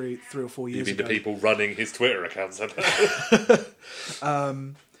about three or 4 years ago. You mean the people running his Twitter accounts?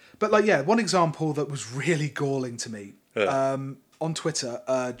 But one example that was really galling to me on Twitter,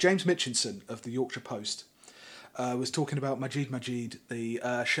 James Mitchinson of the Yorkshire Post was talking about Majid, the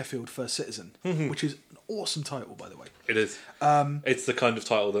Sheffield First Citizen, which is an awesome title, by the way. It is. It's the kind of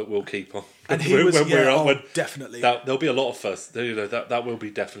title that we'll keep on. And he definitely. There'll be a lot of firsts. That will be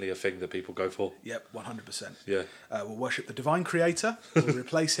definitely a thing that people go for. Yep, 100%. Yeah. We'll worship the Divine Creator. We'll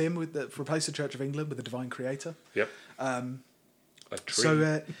replace the Church of England with the Divine Creator. Yep.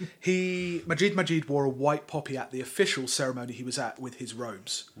 So Majid wore a white poppy at the official ceremony he was at with his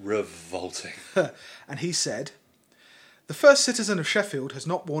robes. Revolting. And he said, "The first citizen of Sheffield has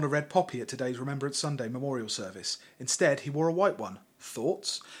not worn a red poppy at today's Remembrance Sunday memorial service. Instead, he wore a white one.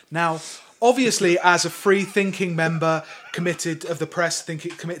 Thoughts?" Now, obviously, as a free-thinking member, committed of the press,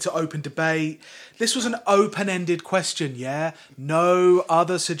 committed to open debate, this was an open-ended question, yeah? No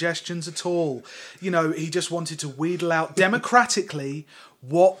other suggestions at all. He just wanted to wheedle out democratically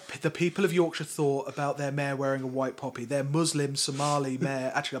what the people of Yorkshire thought about their mayor wearing a white poppy. Their Muslim Somali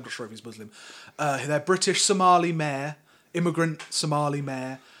mayor, actually, I'm not sure if he's Muslim, their British Somali mayor, immigrant Somali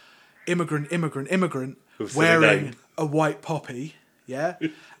mayor, immigrant, wearing a white poppy, yeah?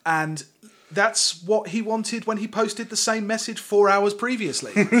 And that's what he wanted when he posted the same message 4 hours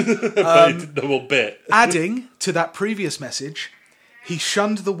previously. Adding to that previous message, he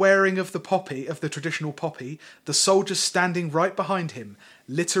shunned the wearing of the traditional poppy. The soldiers standing right behind him,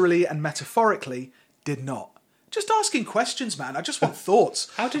 literally and metaphorically, did not. Just asking questions, man. I just want thoughts.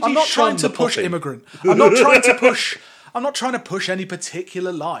 How did I'm you not shun trying to the push poppy? immigrant. I'm not trying to push. I'm not trying to push any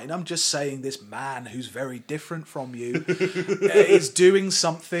particular line. I'm just saying this man who's very different from you is doing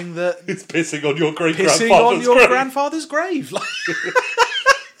something that it's pissing on your grandfather's grave.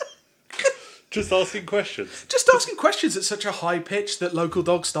 Just asking questions. Just asking questions at such a high pitch that local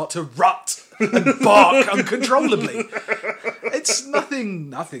dogs start to rut and bark uncontrollably. It's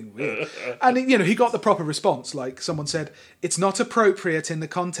nothing weird. And, he got the proper response. Like someone said, "It's not appropriate in the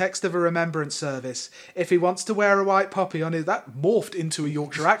context of a remembrance service. If he wants to wear a white poppy on it," that morphed into a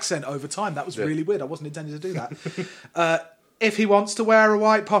Yorkshire accent over time. That was really weird. I wasn't intending to do that. If he wants to wear a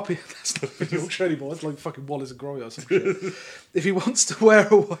white poppy... That's not Yorkshire anymore. It's like fucking Wallace and Gromit or some shit. If he wants to wear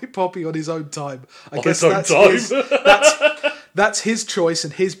a white poppy on his own time, I guess that's his choice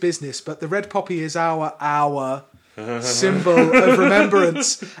and his business. But the red poppy is our symbol of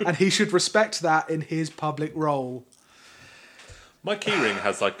remembrance, and he should respect that in his public role. My keyring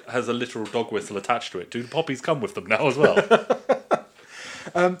has a literal dog whistle attached to it. Do the poppies come with them now as well?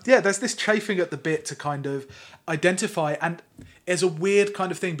 There's this chafing at the bit to kind of identify, and it's a weird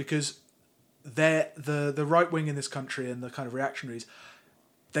kind of thing because the right wing in this country and the kind of reactionaries,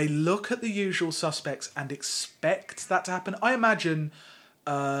 they look at the usual suspects and expect that to happen. I imagine,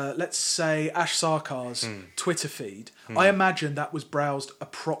 let's say, Ash Sarkar's Twitter feed, I imagine that was browsed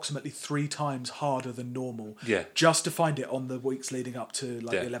approximately 3 times harder than normal just to find it on the weeks leading up to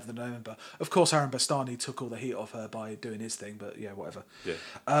the 11th of November. Of course, Aaron Bastani took all the heat off her by doing his thing, but yeah, whatever. Yeah.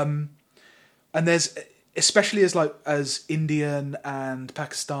 And there's, especially as Indian and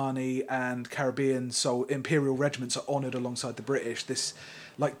Pakistani and Caribbean imperial regiments are honoured alongside the British, this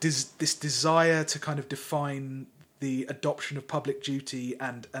desire to kind of define the adoption of public duty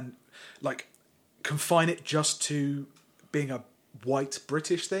and confine it just to being a white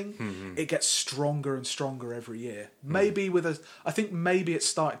British thing, it gets stronger and stronger every year. Maybe I think maybe it's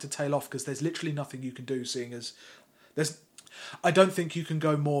starting to tail off because there's literally nothing you can do, seeing as I don't think you can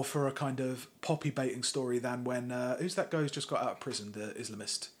go more for a kind of poppy baiting story than when who's that guy who's just got out of prison, the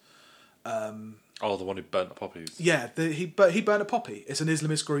Islamist? Oh, the one who burnt the poppies. Yeah, he burnt a poppy. It's an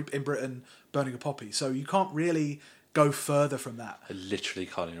Islamist group in Britain burning a poppy. So you can't really go further from that. I literally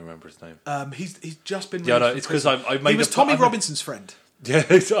can't even remember his name. He's just been. Yeah, no, it's because I made. He was Tommy Robinson's friend. Yeah,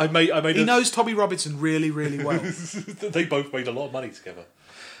 I made. He knows Tommy Robinson really, really well. They both made a lot of money together.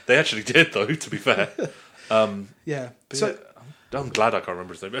 They actually did, though. To be fair. Yeah. So I'm glad I can't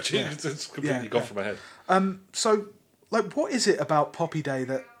remember his name. Actually, it's completely gone from my head. So, like, what is it about Poppy Day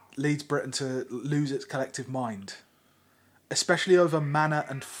that leads Britain to lose its collective mind? Especially over manner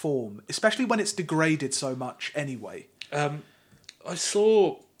and form. Especially when it's degraded so much anyway. I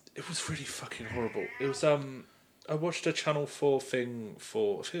saw... It was really fucking horrible. It was... I watched a Channel 4 thing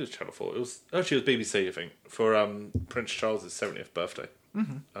for... I think it was Channel 4. It was BBC, I think, for Prince Charles' 70th birthday.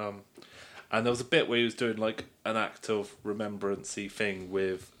 Mm-hmm. And there was a bit where he was doing, like, an act of remembrancy thing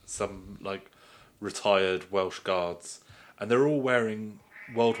with some, like, retired Welsh guards. And they're all wearing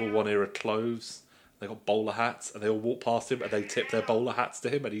World War One era clothes. They got bowler hats, and they all walked past him, and they tipped their bowler hats to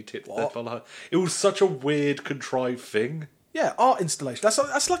him, and he tipped their bowler hat. It was such a weird, contrived thing. Yeah, art installation.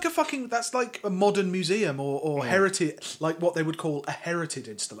 That's like a modern museum or heritage, like what they would call a heritage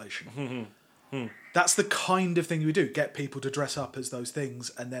installation. That's the kind of thing we do: get people to dress up as those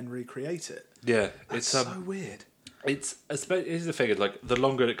things and then recreate it. Yeah, it's so weird. Here's the thing: like the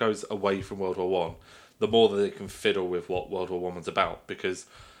longer it goes away from World War One, the more that it can fiddle with what World War One was about, because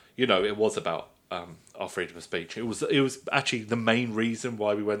it was about our freedom of speech. It was actually the main reason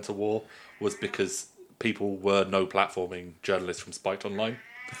why we went to war was because people were no platforming journalists from Spiked Online,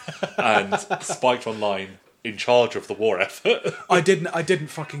 and Spiked Online in charge of the war effort. I didn't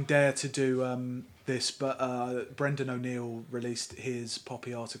fucking dare to do this, but Brendan O'Neill released his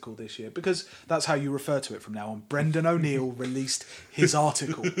Poppy article this year, because that's how you refer to it from now on. Brendan O'Neill released his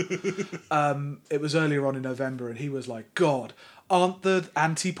article. It was earlier on in November, and he was like, God, aren't the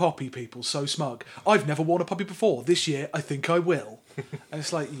anti-poppy people so smug? I've never worn a poppy before. This year, I think I will. And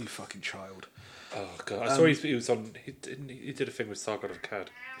it's like, you fucking child. Oh god! I saw he was on. He did a thing with Sargon of Akkad.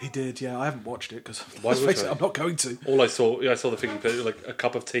 He did, yeah. I haven't watched it because I'm not going to. All I saw the thing. He put like a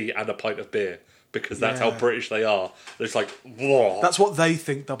cup of tea and a pint of beer, because that's how British they are. It's like, whoa. That's what they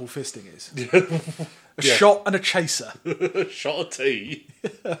think double fisting is. A shot and a chaser. A shot of tea.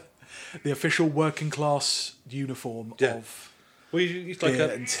 The official working class uniform of. Well,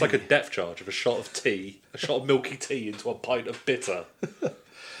 it's like a depth charge of a shot of tea, a shot of milky tea into a pint of bitter.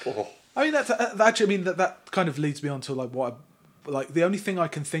 Oh. I mean, that kind of leads me on to the only thing I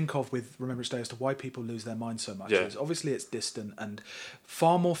can think of with Remembrance Day as to why people lose their minds so much is obviously it's distant and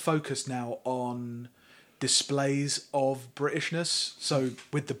far more focused now on displays of Britishness. So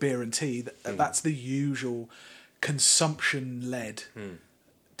with the beer and tea, that's the usual consumption-led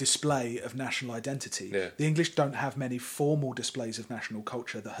display of national identity. Yeah. The English don't have many formal displays of national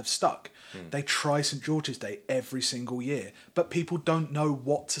culture that have stuck. They try St. George's Day every single year, but people don't know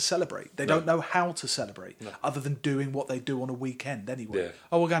what to celebrate. They don't know how to celebrate, other than doing what they do on a weekend anyway. Yeah.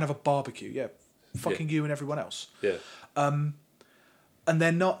 Oh, we're going to have a barbecue. Yeah, fucking you and everyone else. Yeah. And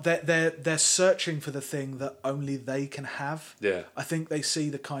they're not. They're searching for the thing that only they can have. Yeah. I think they see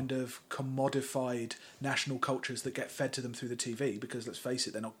the kind of commodified national cultures that get fed to them through the TV, because let's face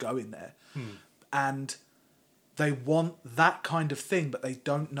it, they're not going there, and they want that kind of thing, but they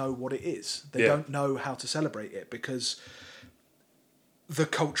don't know what it is. They don't know how to celebrate it, because the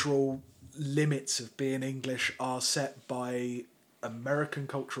cultural limits of being English are set by American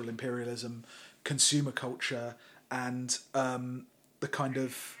cultural imperialism, consumer culture, and the kind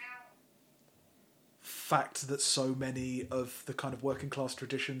of fact that so many of the kind of working class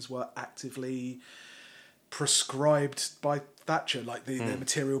traditions were actively prescribed by Thatcher, like the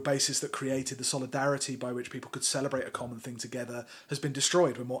material basis that created the solidarity by which people could celebrate a common thing together has been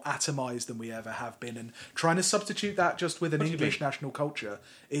destroyed. We're more atomised than we ever have been, and trying to substitute that just with an English national culture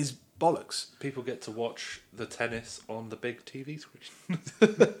is bollocks. People get to watch the tennis on the big TV screen.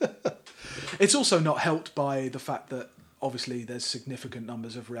 It's also not helped by the fact that obviously there's significant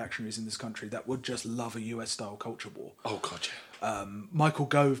numbers of reactionaries in this country that would just love a US-style culture war. Oh, God, yeah. Michael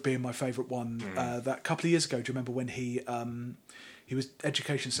Gove being my favourite one. That couple of years ago, do you remember when he was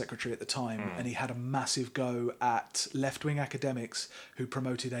Education Secretary at the time, and he had a massive go at left-wing academics who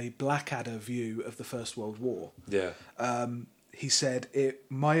promoted a Blackadder view of the First World War. Yeah. He said it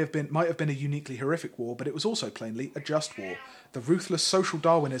might have been a uniquely horrific war, but it was also plainly a just war. The ruthless social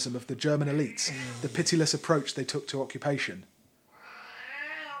Darwinism of the German elites, the pitiless approach they took to occupation,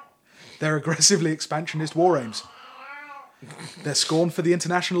 their aggressively expansionist war aims, their scorn for the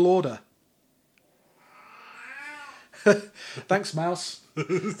international order. Thanks, Mouse.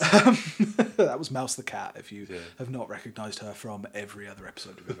 That was Mouse the cat, if you have not recognised her from every other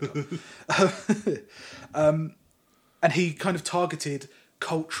episode we've ever done. And he kind of targeted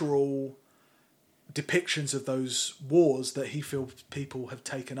cultural depictions of those wars that he feels people have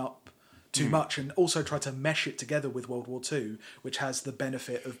taken up too much, and also tried to mesh it together with World War II, which has the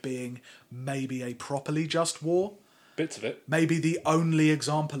benefit of being maybe a properly just war. Bits of it. Maybe the only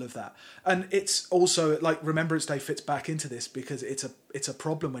example of that. And it's also, like, Remembrance Day fits back into this because it's a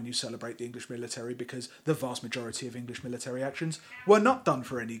problem when you celebrate the English military, because the vast majority of English military actions were not done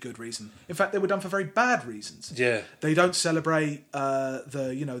for any good reason. In fact, they were done for very bad reasons. Yeah. They don't celebrate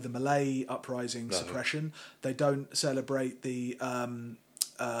the Malay uprising suppression. They don't celebrate the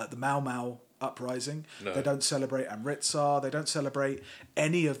Mau Mau uprising. No. They don't celebrate Amritsar. They don't celebrate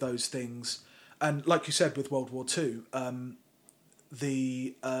any of those things. And like you said, with World War II, one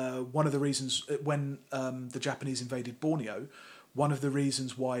of the reasons when the Japanese invaded Borneo, one of the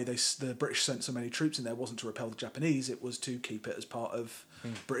reasons why the British sent so many troops in there wasn't to repel the Japanese; it was to keep it as part of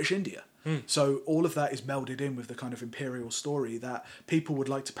British India. So all of that is melded in with the kind of imperial story that people would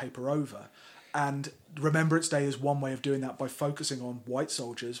like to paper over. And Remembrance Day is one way of doing that, by focusing on white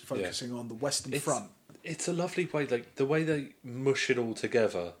soldiers, focusing on the Western Front. It's a lovely way, like the way they mush it all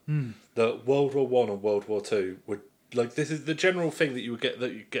together. That World War One and World War Two would, like, this is the general thing that you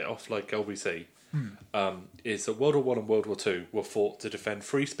get off like LBC. Is that World War One and World War Two were fought to defend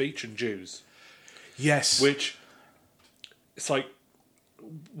free speech and Jews. Yes, which it's like,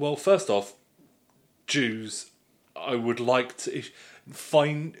 well, first off, Jews. I would like to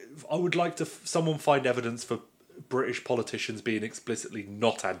someone find evidence for British politicians being explicitly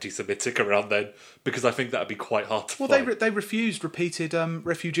not anti-Semitic around then, because I think that would be quite hard to find. They refused repeated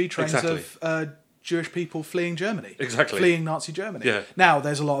refugee trains of Jewish people fleeing Germany. Exactly. Fleeing Nazi Germany. Yeah. Now,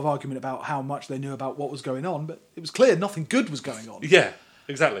 there's a lot of argument about how much they knew about what was going on, but it was clear nothing good was going on. Yeah,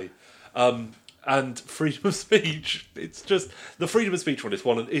 exactly. And freedom of speech, it's just... The freedom of speech one is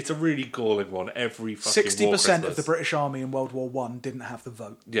one, it's a really galling one every fucking 60% of the British Army in World War One didn't have the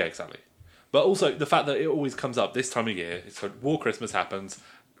vote. Yeah, exactly. But also, the fact that it always comes up this time of year, it's like War Christmas happens,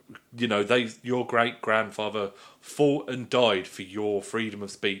 you know, your great-grandfather fought and died for your freedom of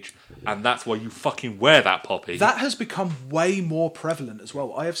speech, and that's why you fucking wear that poppy. That has become way more prevalent as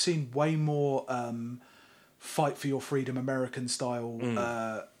well. I have seen way more fight for your freedom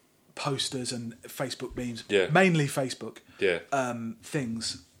American-style posters and Facebook memes, mainly Facebook,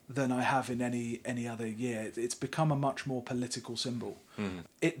 things, than I have in any other year. It's become a much more political symbol.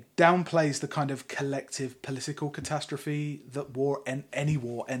 It downplays the kind of collective political catastrophe that any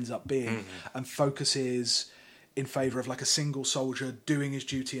war ends up being, and focuses in favour of like a single soldier doing his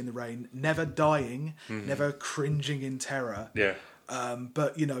duty in the rain, never dying, never cringing in terror,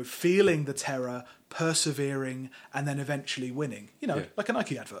 but, you know, feeling the terror, persevering, and then eventually winning. You know, like a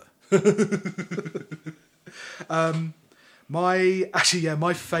Nike advert. My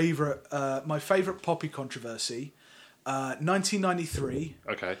favourite poppy controversy, 1993.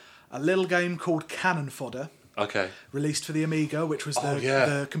 Okay. A little game called Cannon Fodder. Okay. Released for the Amiga, which was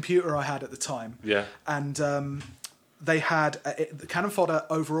the computer I had at the time. Yeah. And they had Cannon Fodder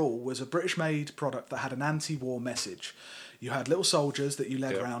overall was a British-made product that had an anti-war message. You had little soldiers that you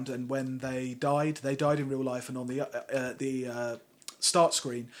led around, and when they died in real life, and on the start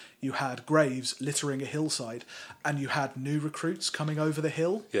screen, you had graves littering a hillside, and you had new recruits coming over the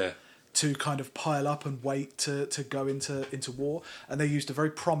hill to kind of pile up and wait to go into war. And they used a very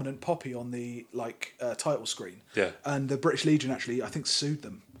prominent poppy on the title screen. Yeah. And the British Legion actually, I think, sued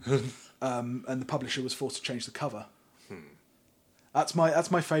them, and the publisher was forced to change the cover. That's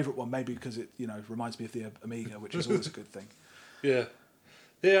my favourite one, maybe because it reminds me of the Amiga, which is always a good thing. Yeah.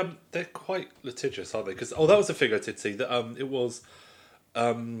 They're quite litigious, aren't they? Because that was a figure I did see that it was.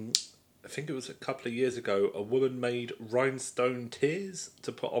 I think it was a couple of years ago, a woman made rhinestone tears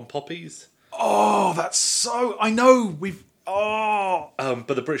to put on poppies. Oh, that's so... I know, we've... Oh! But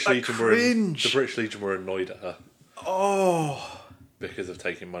the British Legion were annoyed at her. Oh! Because of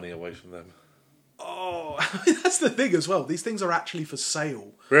taking money away from them. Oh, that's the thing as well. These things are actually for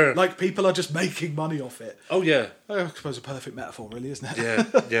sale. Yeah. Like, people are just making money off it. Oh, yeah. I suppose a perfect metaphor, really, isn't it?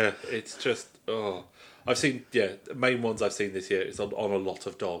 Yeah. It's just... Oh... I've seen, the main ones I've seen this year is on a lot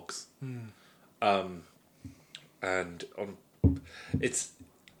of dogs. And it's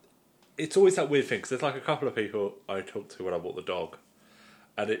always that weird thing, because there's like a couple of people I talked to when I bought the dog,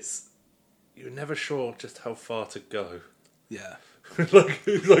 and you're never sure just how far to go. Yeah. like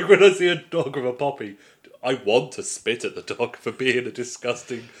when I see a dog with a poppy, I want to spit at the dog for being a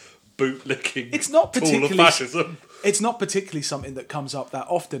disgusting bootlicking tool of fascism. It's not particularly something that comes up that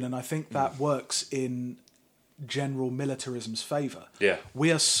often, and I think that works in general militarism's favour. Yeah.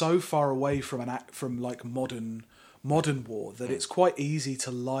 We are so far away from like modern war that it's quite easy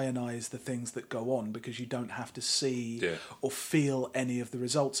to lionize the things that go on because you don't have to see or feel any of the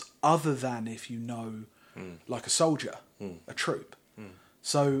results other than if you know, like a soldier, a troop.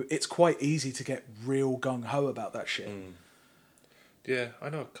 So it's quite easy to get real gung-ho about that shit. Yeah, I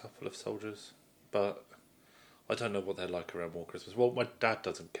know a couple of soldiers, but I don't know what they're like around War Christmas. Well, my dad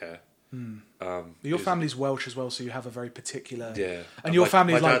doesn't care. Your family's Welsh as well, so you have a very particular... Yeah. And your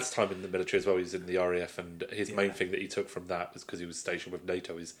family's my dad's time in the military as well, he's in the RAF, and his main thing that he took from that was because he was stationed with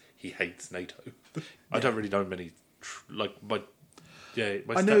NATO, is he hates NATO. I don't really know many... my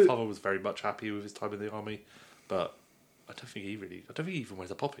stepfather was very much happy with his time in the army, but I don't think he even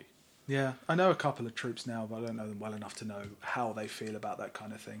wears a poppy. Yeah, I know a couple of troops now, but I don't know them well enough to know how they feel about that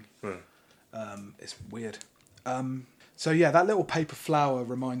kind of thing. It's weird. So yeah, that little paper flower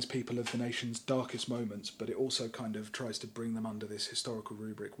reminds people of the nation's darkest moments, but it also kind of tries to bring them under this historical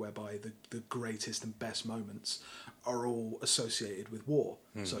rubric whereby the greatest and best moments are all associated with war.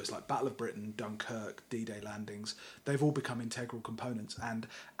 So it's like Battle of Britain, Dunkirk, D-Day landings. They've all become integral components. And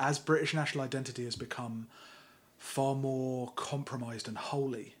as British national identity has become far more compromised and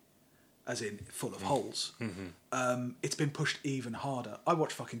holy, as in full of holes, it's been pushed even harder. I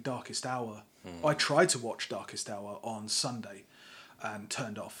watched fucking Darkest Hour. I tried to watch Darkest Hour on Sunday and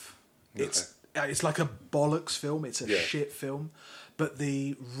turned off. It's like a bollocks film. It's a shit film. But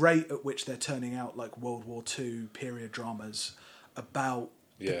the rate at which they're turning out like World War II period dramas about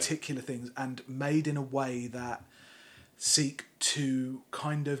particular things and made in a way that seek to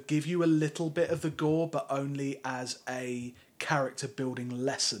kind of give you a little bit of the gore, but only as a character building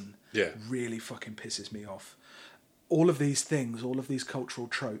lesson, really fucking pisses me off. All of these things, all of these cultural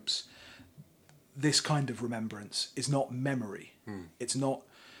tropes, this kind of remembrance is not memory. It's not,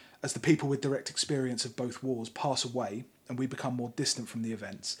 as the people with direct experience of both wars pass away and we become more distant from the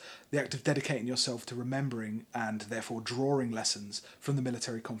events, the act of dedicating yourself to remembering and therefore drawing lessons from the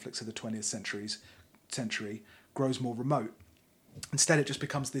military conflicts of the 20th century grows more remote. Instead, it just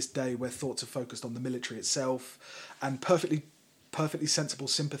becomes this day where thoughts are focused on the military itself and perfectly sensible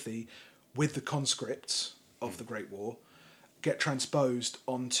sympathy with the conscripts of the Great War get transposed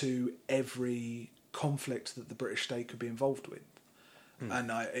onto every conflict that the British state could be involved with.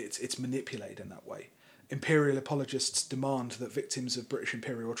 And it's manipulated in that way. Imperial apologists demand that victims of British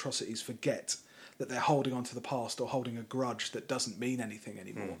imperial atrocities forget that they're holding on to the past or holding a grudge that doesn't mean anything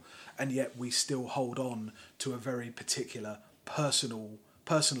anymore. And yet we still hold on to a very particular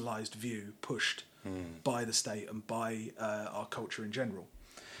personalised view pushed by the state and by our culture in general.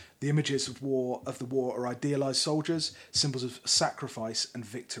 The images of the war are idealised soldiers, symbols of sacrifice and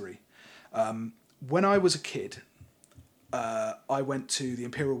victory. When I was a kid, I went to the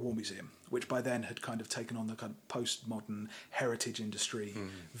Imperial War Museum, which by then had kind of taken on the kind of postmodern heritage industry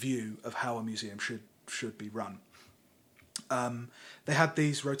view of how a museum should be run. They had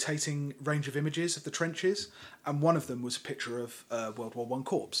these rotating range of images of the trenches, and one of them was a picture of World War I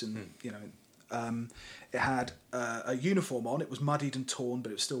corpse. And it had a uniform on. It was muddied and torn,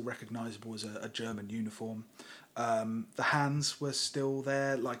 but it was still recognisable as a German uniform. The hands were still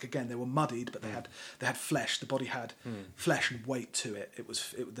there. Like again, they were muddied, but they had flesh. The body had flesh and weight to it.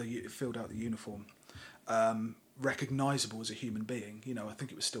 It filled out the uniform. Recognisable as a human being. I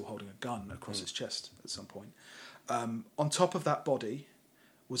think it was still holding a gun across its chest at some point. On top of that body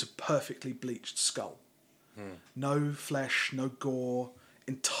was a perfectly bleached skull. No flesh, no gore,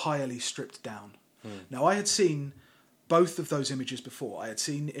 entirely stripped down. Now, I had seen both of those images before. I had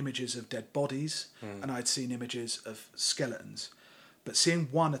seen images of dead bodies and I had seen images of skeletons. But seeing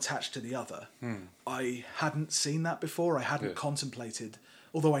one attached to the other, I hadn't seen that before. I hadn't contemplated,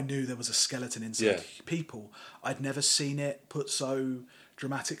 although I knew there was a skeleton inside people, I'd never seen it put so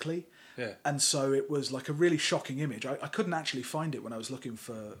dramatically. And so it was like a really shocking image. I couldn't actually find it when I was looking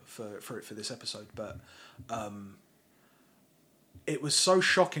for it for this episode, but it was so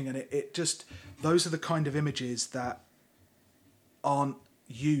shocking, and it just, those are the kind of images that aren't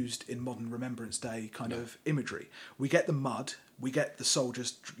used in modern Remembrance Day kind of imagery. We get the mud, we get the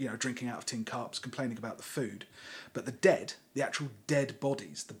soldiers, drinking out of tin cups, complaining about the food, but the actual dead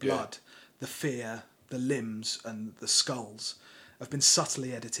bodies, the blood, the fear, the limbs, and the skulls have been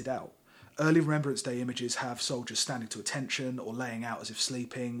subtly edited out. Early Remembrance Day images have soldiers standing to attention or laying out as if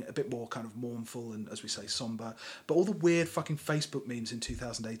sleeping, a bit more kind of mournful and, as we say, sombre. But all the weird fucking Facebook memes in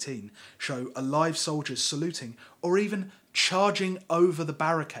 2018 show alive soldiers saluting or even charging over the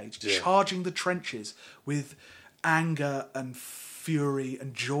barricades, charging the trenches with anger and fury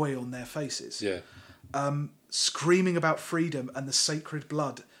and joy on their faces. Screaming about freedom and the sacred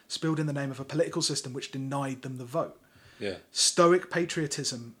blood spilled in the name of a political system which denied them the vote. Yeah. Stoic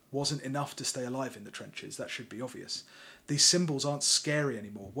patriotism wasn't enough to stay alive in the trenches. That should be obvious. These symbols aren't scary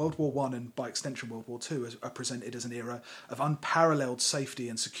anymore. World War I and by extension World War II are presented as an era of unparalleled safety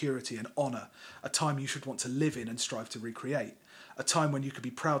and security and honour, a time you should want to live in and strive to recreate, a time when you could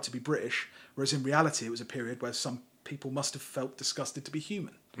be proud to be British, whereas in reality it was a period where some people must have felt disgusted to be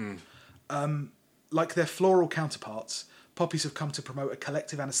human. Like their floral counterparts, poppies have come to promote a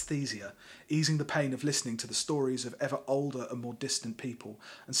collective anaesthesia, easing the pain of listening to the stories of ever older and more distant people,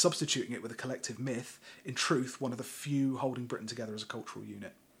 and substituting it with a collective myth, in truth, one of the few holding Britain together as a cultural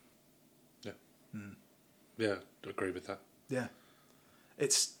unit. Yeah. Yeah, I agree with that. Yeah. I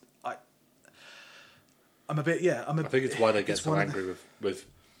think it's why they get so angry with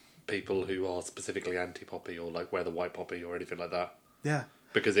people who are specifically anti-poppy or like wear the white poppy or anything like that. Yeah.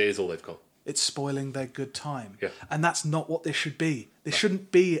 Because it is all they've got. It's spoiling their good time. Yeah. And that's not what this should be. This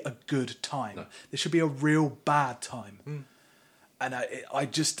shouldn't be a good time. No. This should be a real bad time. And I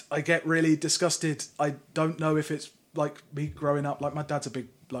get really disgusted. I don't know if it's like me growing up. Like my dad's a big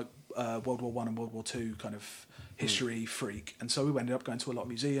like World War I and World War II kind of history freak. And so we ended up going to a lot of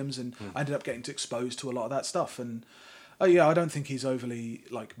museums and I ended up getting exposed to a lot of that stuff. And I don't think he's overly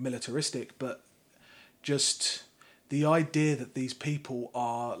like militaristic, but just the idea that these people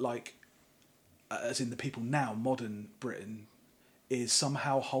are like, as in the people now, modern Britain, is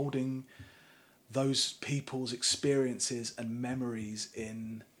somehow holding those people's experiences and memories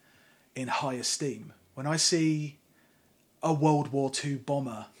in high esteem. When I see a World War II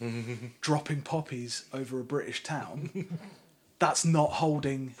bomber dropping poppies over a British town, that's not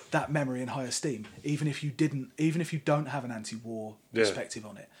holding that memory in high esteem. Even if you don't have an anti-war perspective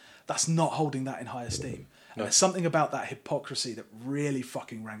on it, that's not holding that in high esteem. And there's something about that hypocrisy that really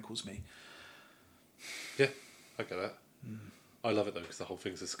fucking rankles me. Yeah, I get that. I love it though because the whole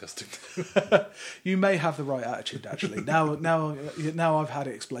thing's disgusting. You may have the right attitude, actually. Now I've had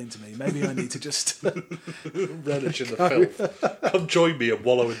it explained to me. Maybe I need to just relish in the filth. Come join me and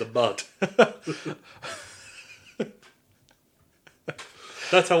wallow in the mud.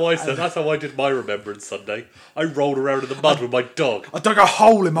 That's how I said. That's how I did my Remembrance Sunday. I rolled around in the mud with my dog. I dug a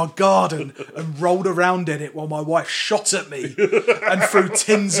hole in my garden and rolled around in it while my wife shot at me and threw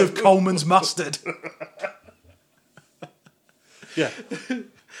tins of Coleman's mustard. Yeah.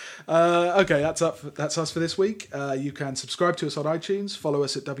 Okay, that's us for this week. You can subscribe to us on iTunes, follow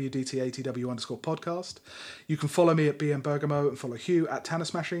us at WDTATW_podcast. You can follow me at BM Bergamo and follow Hugh at Tanner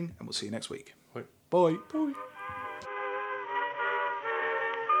Smashing, and we'll see you next week. Bye. Bye. Bye.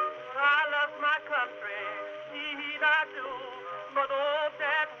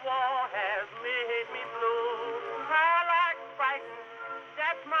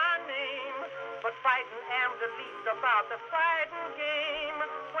 Fighting am the least about the fighting game.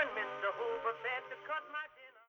 When Mr. Hoover said to cut my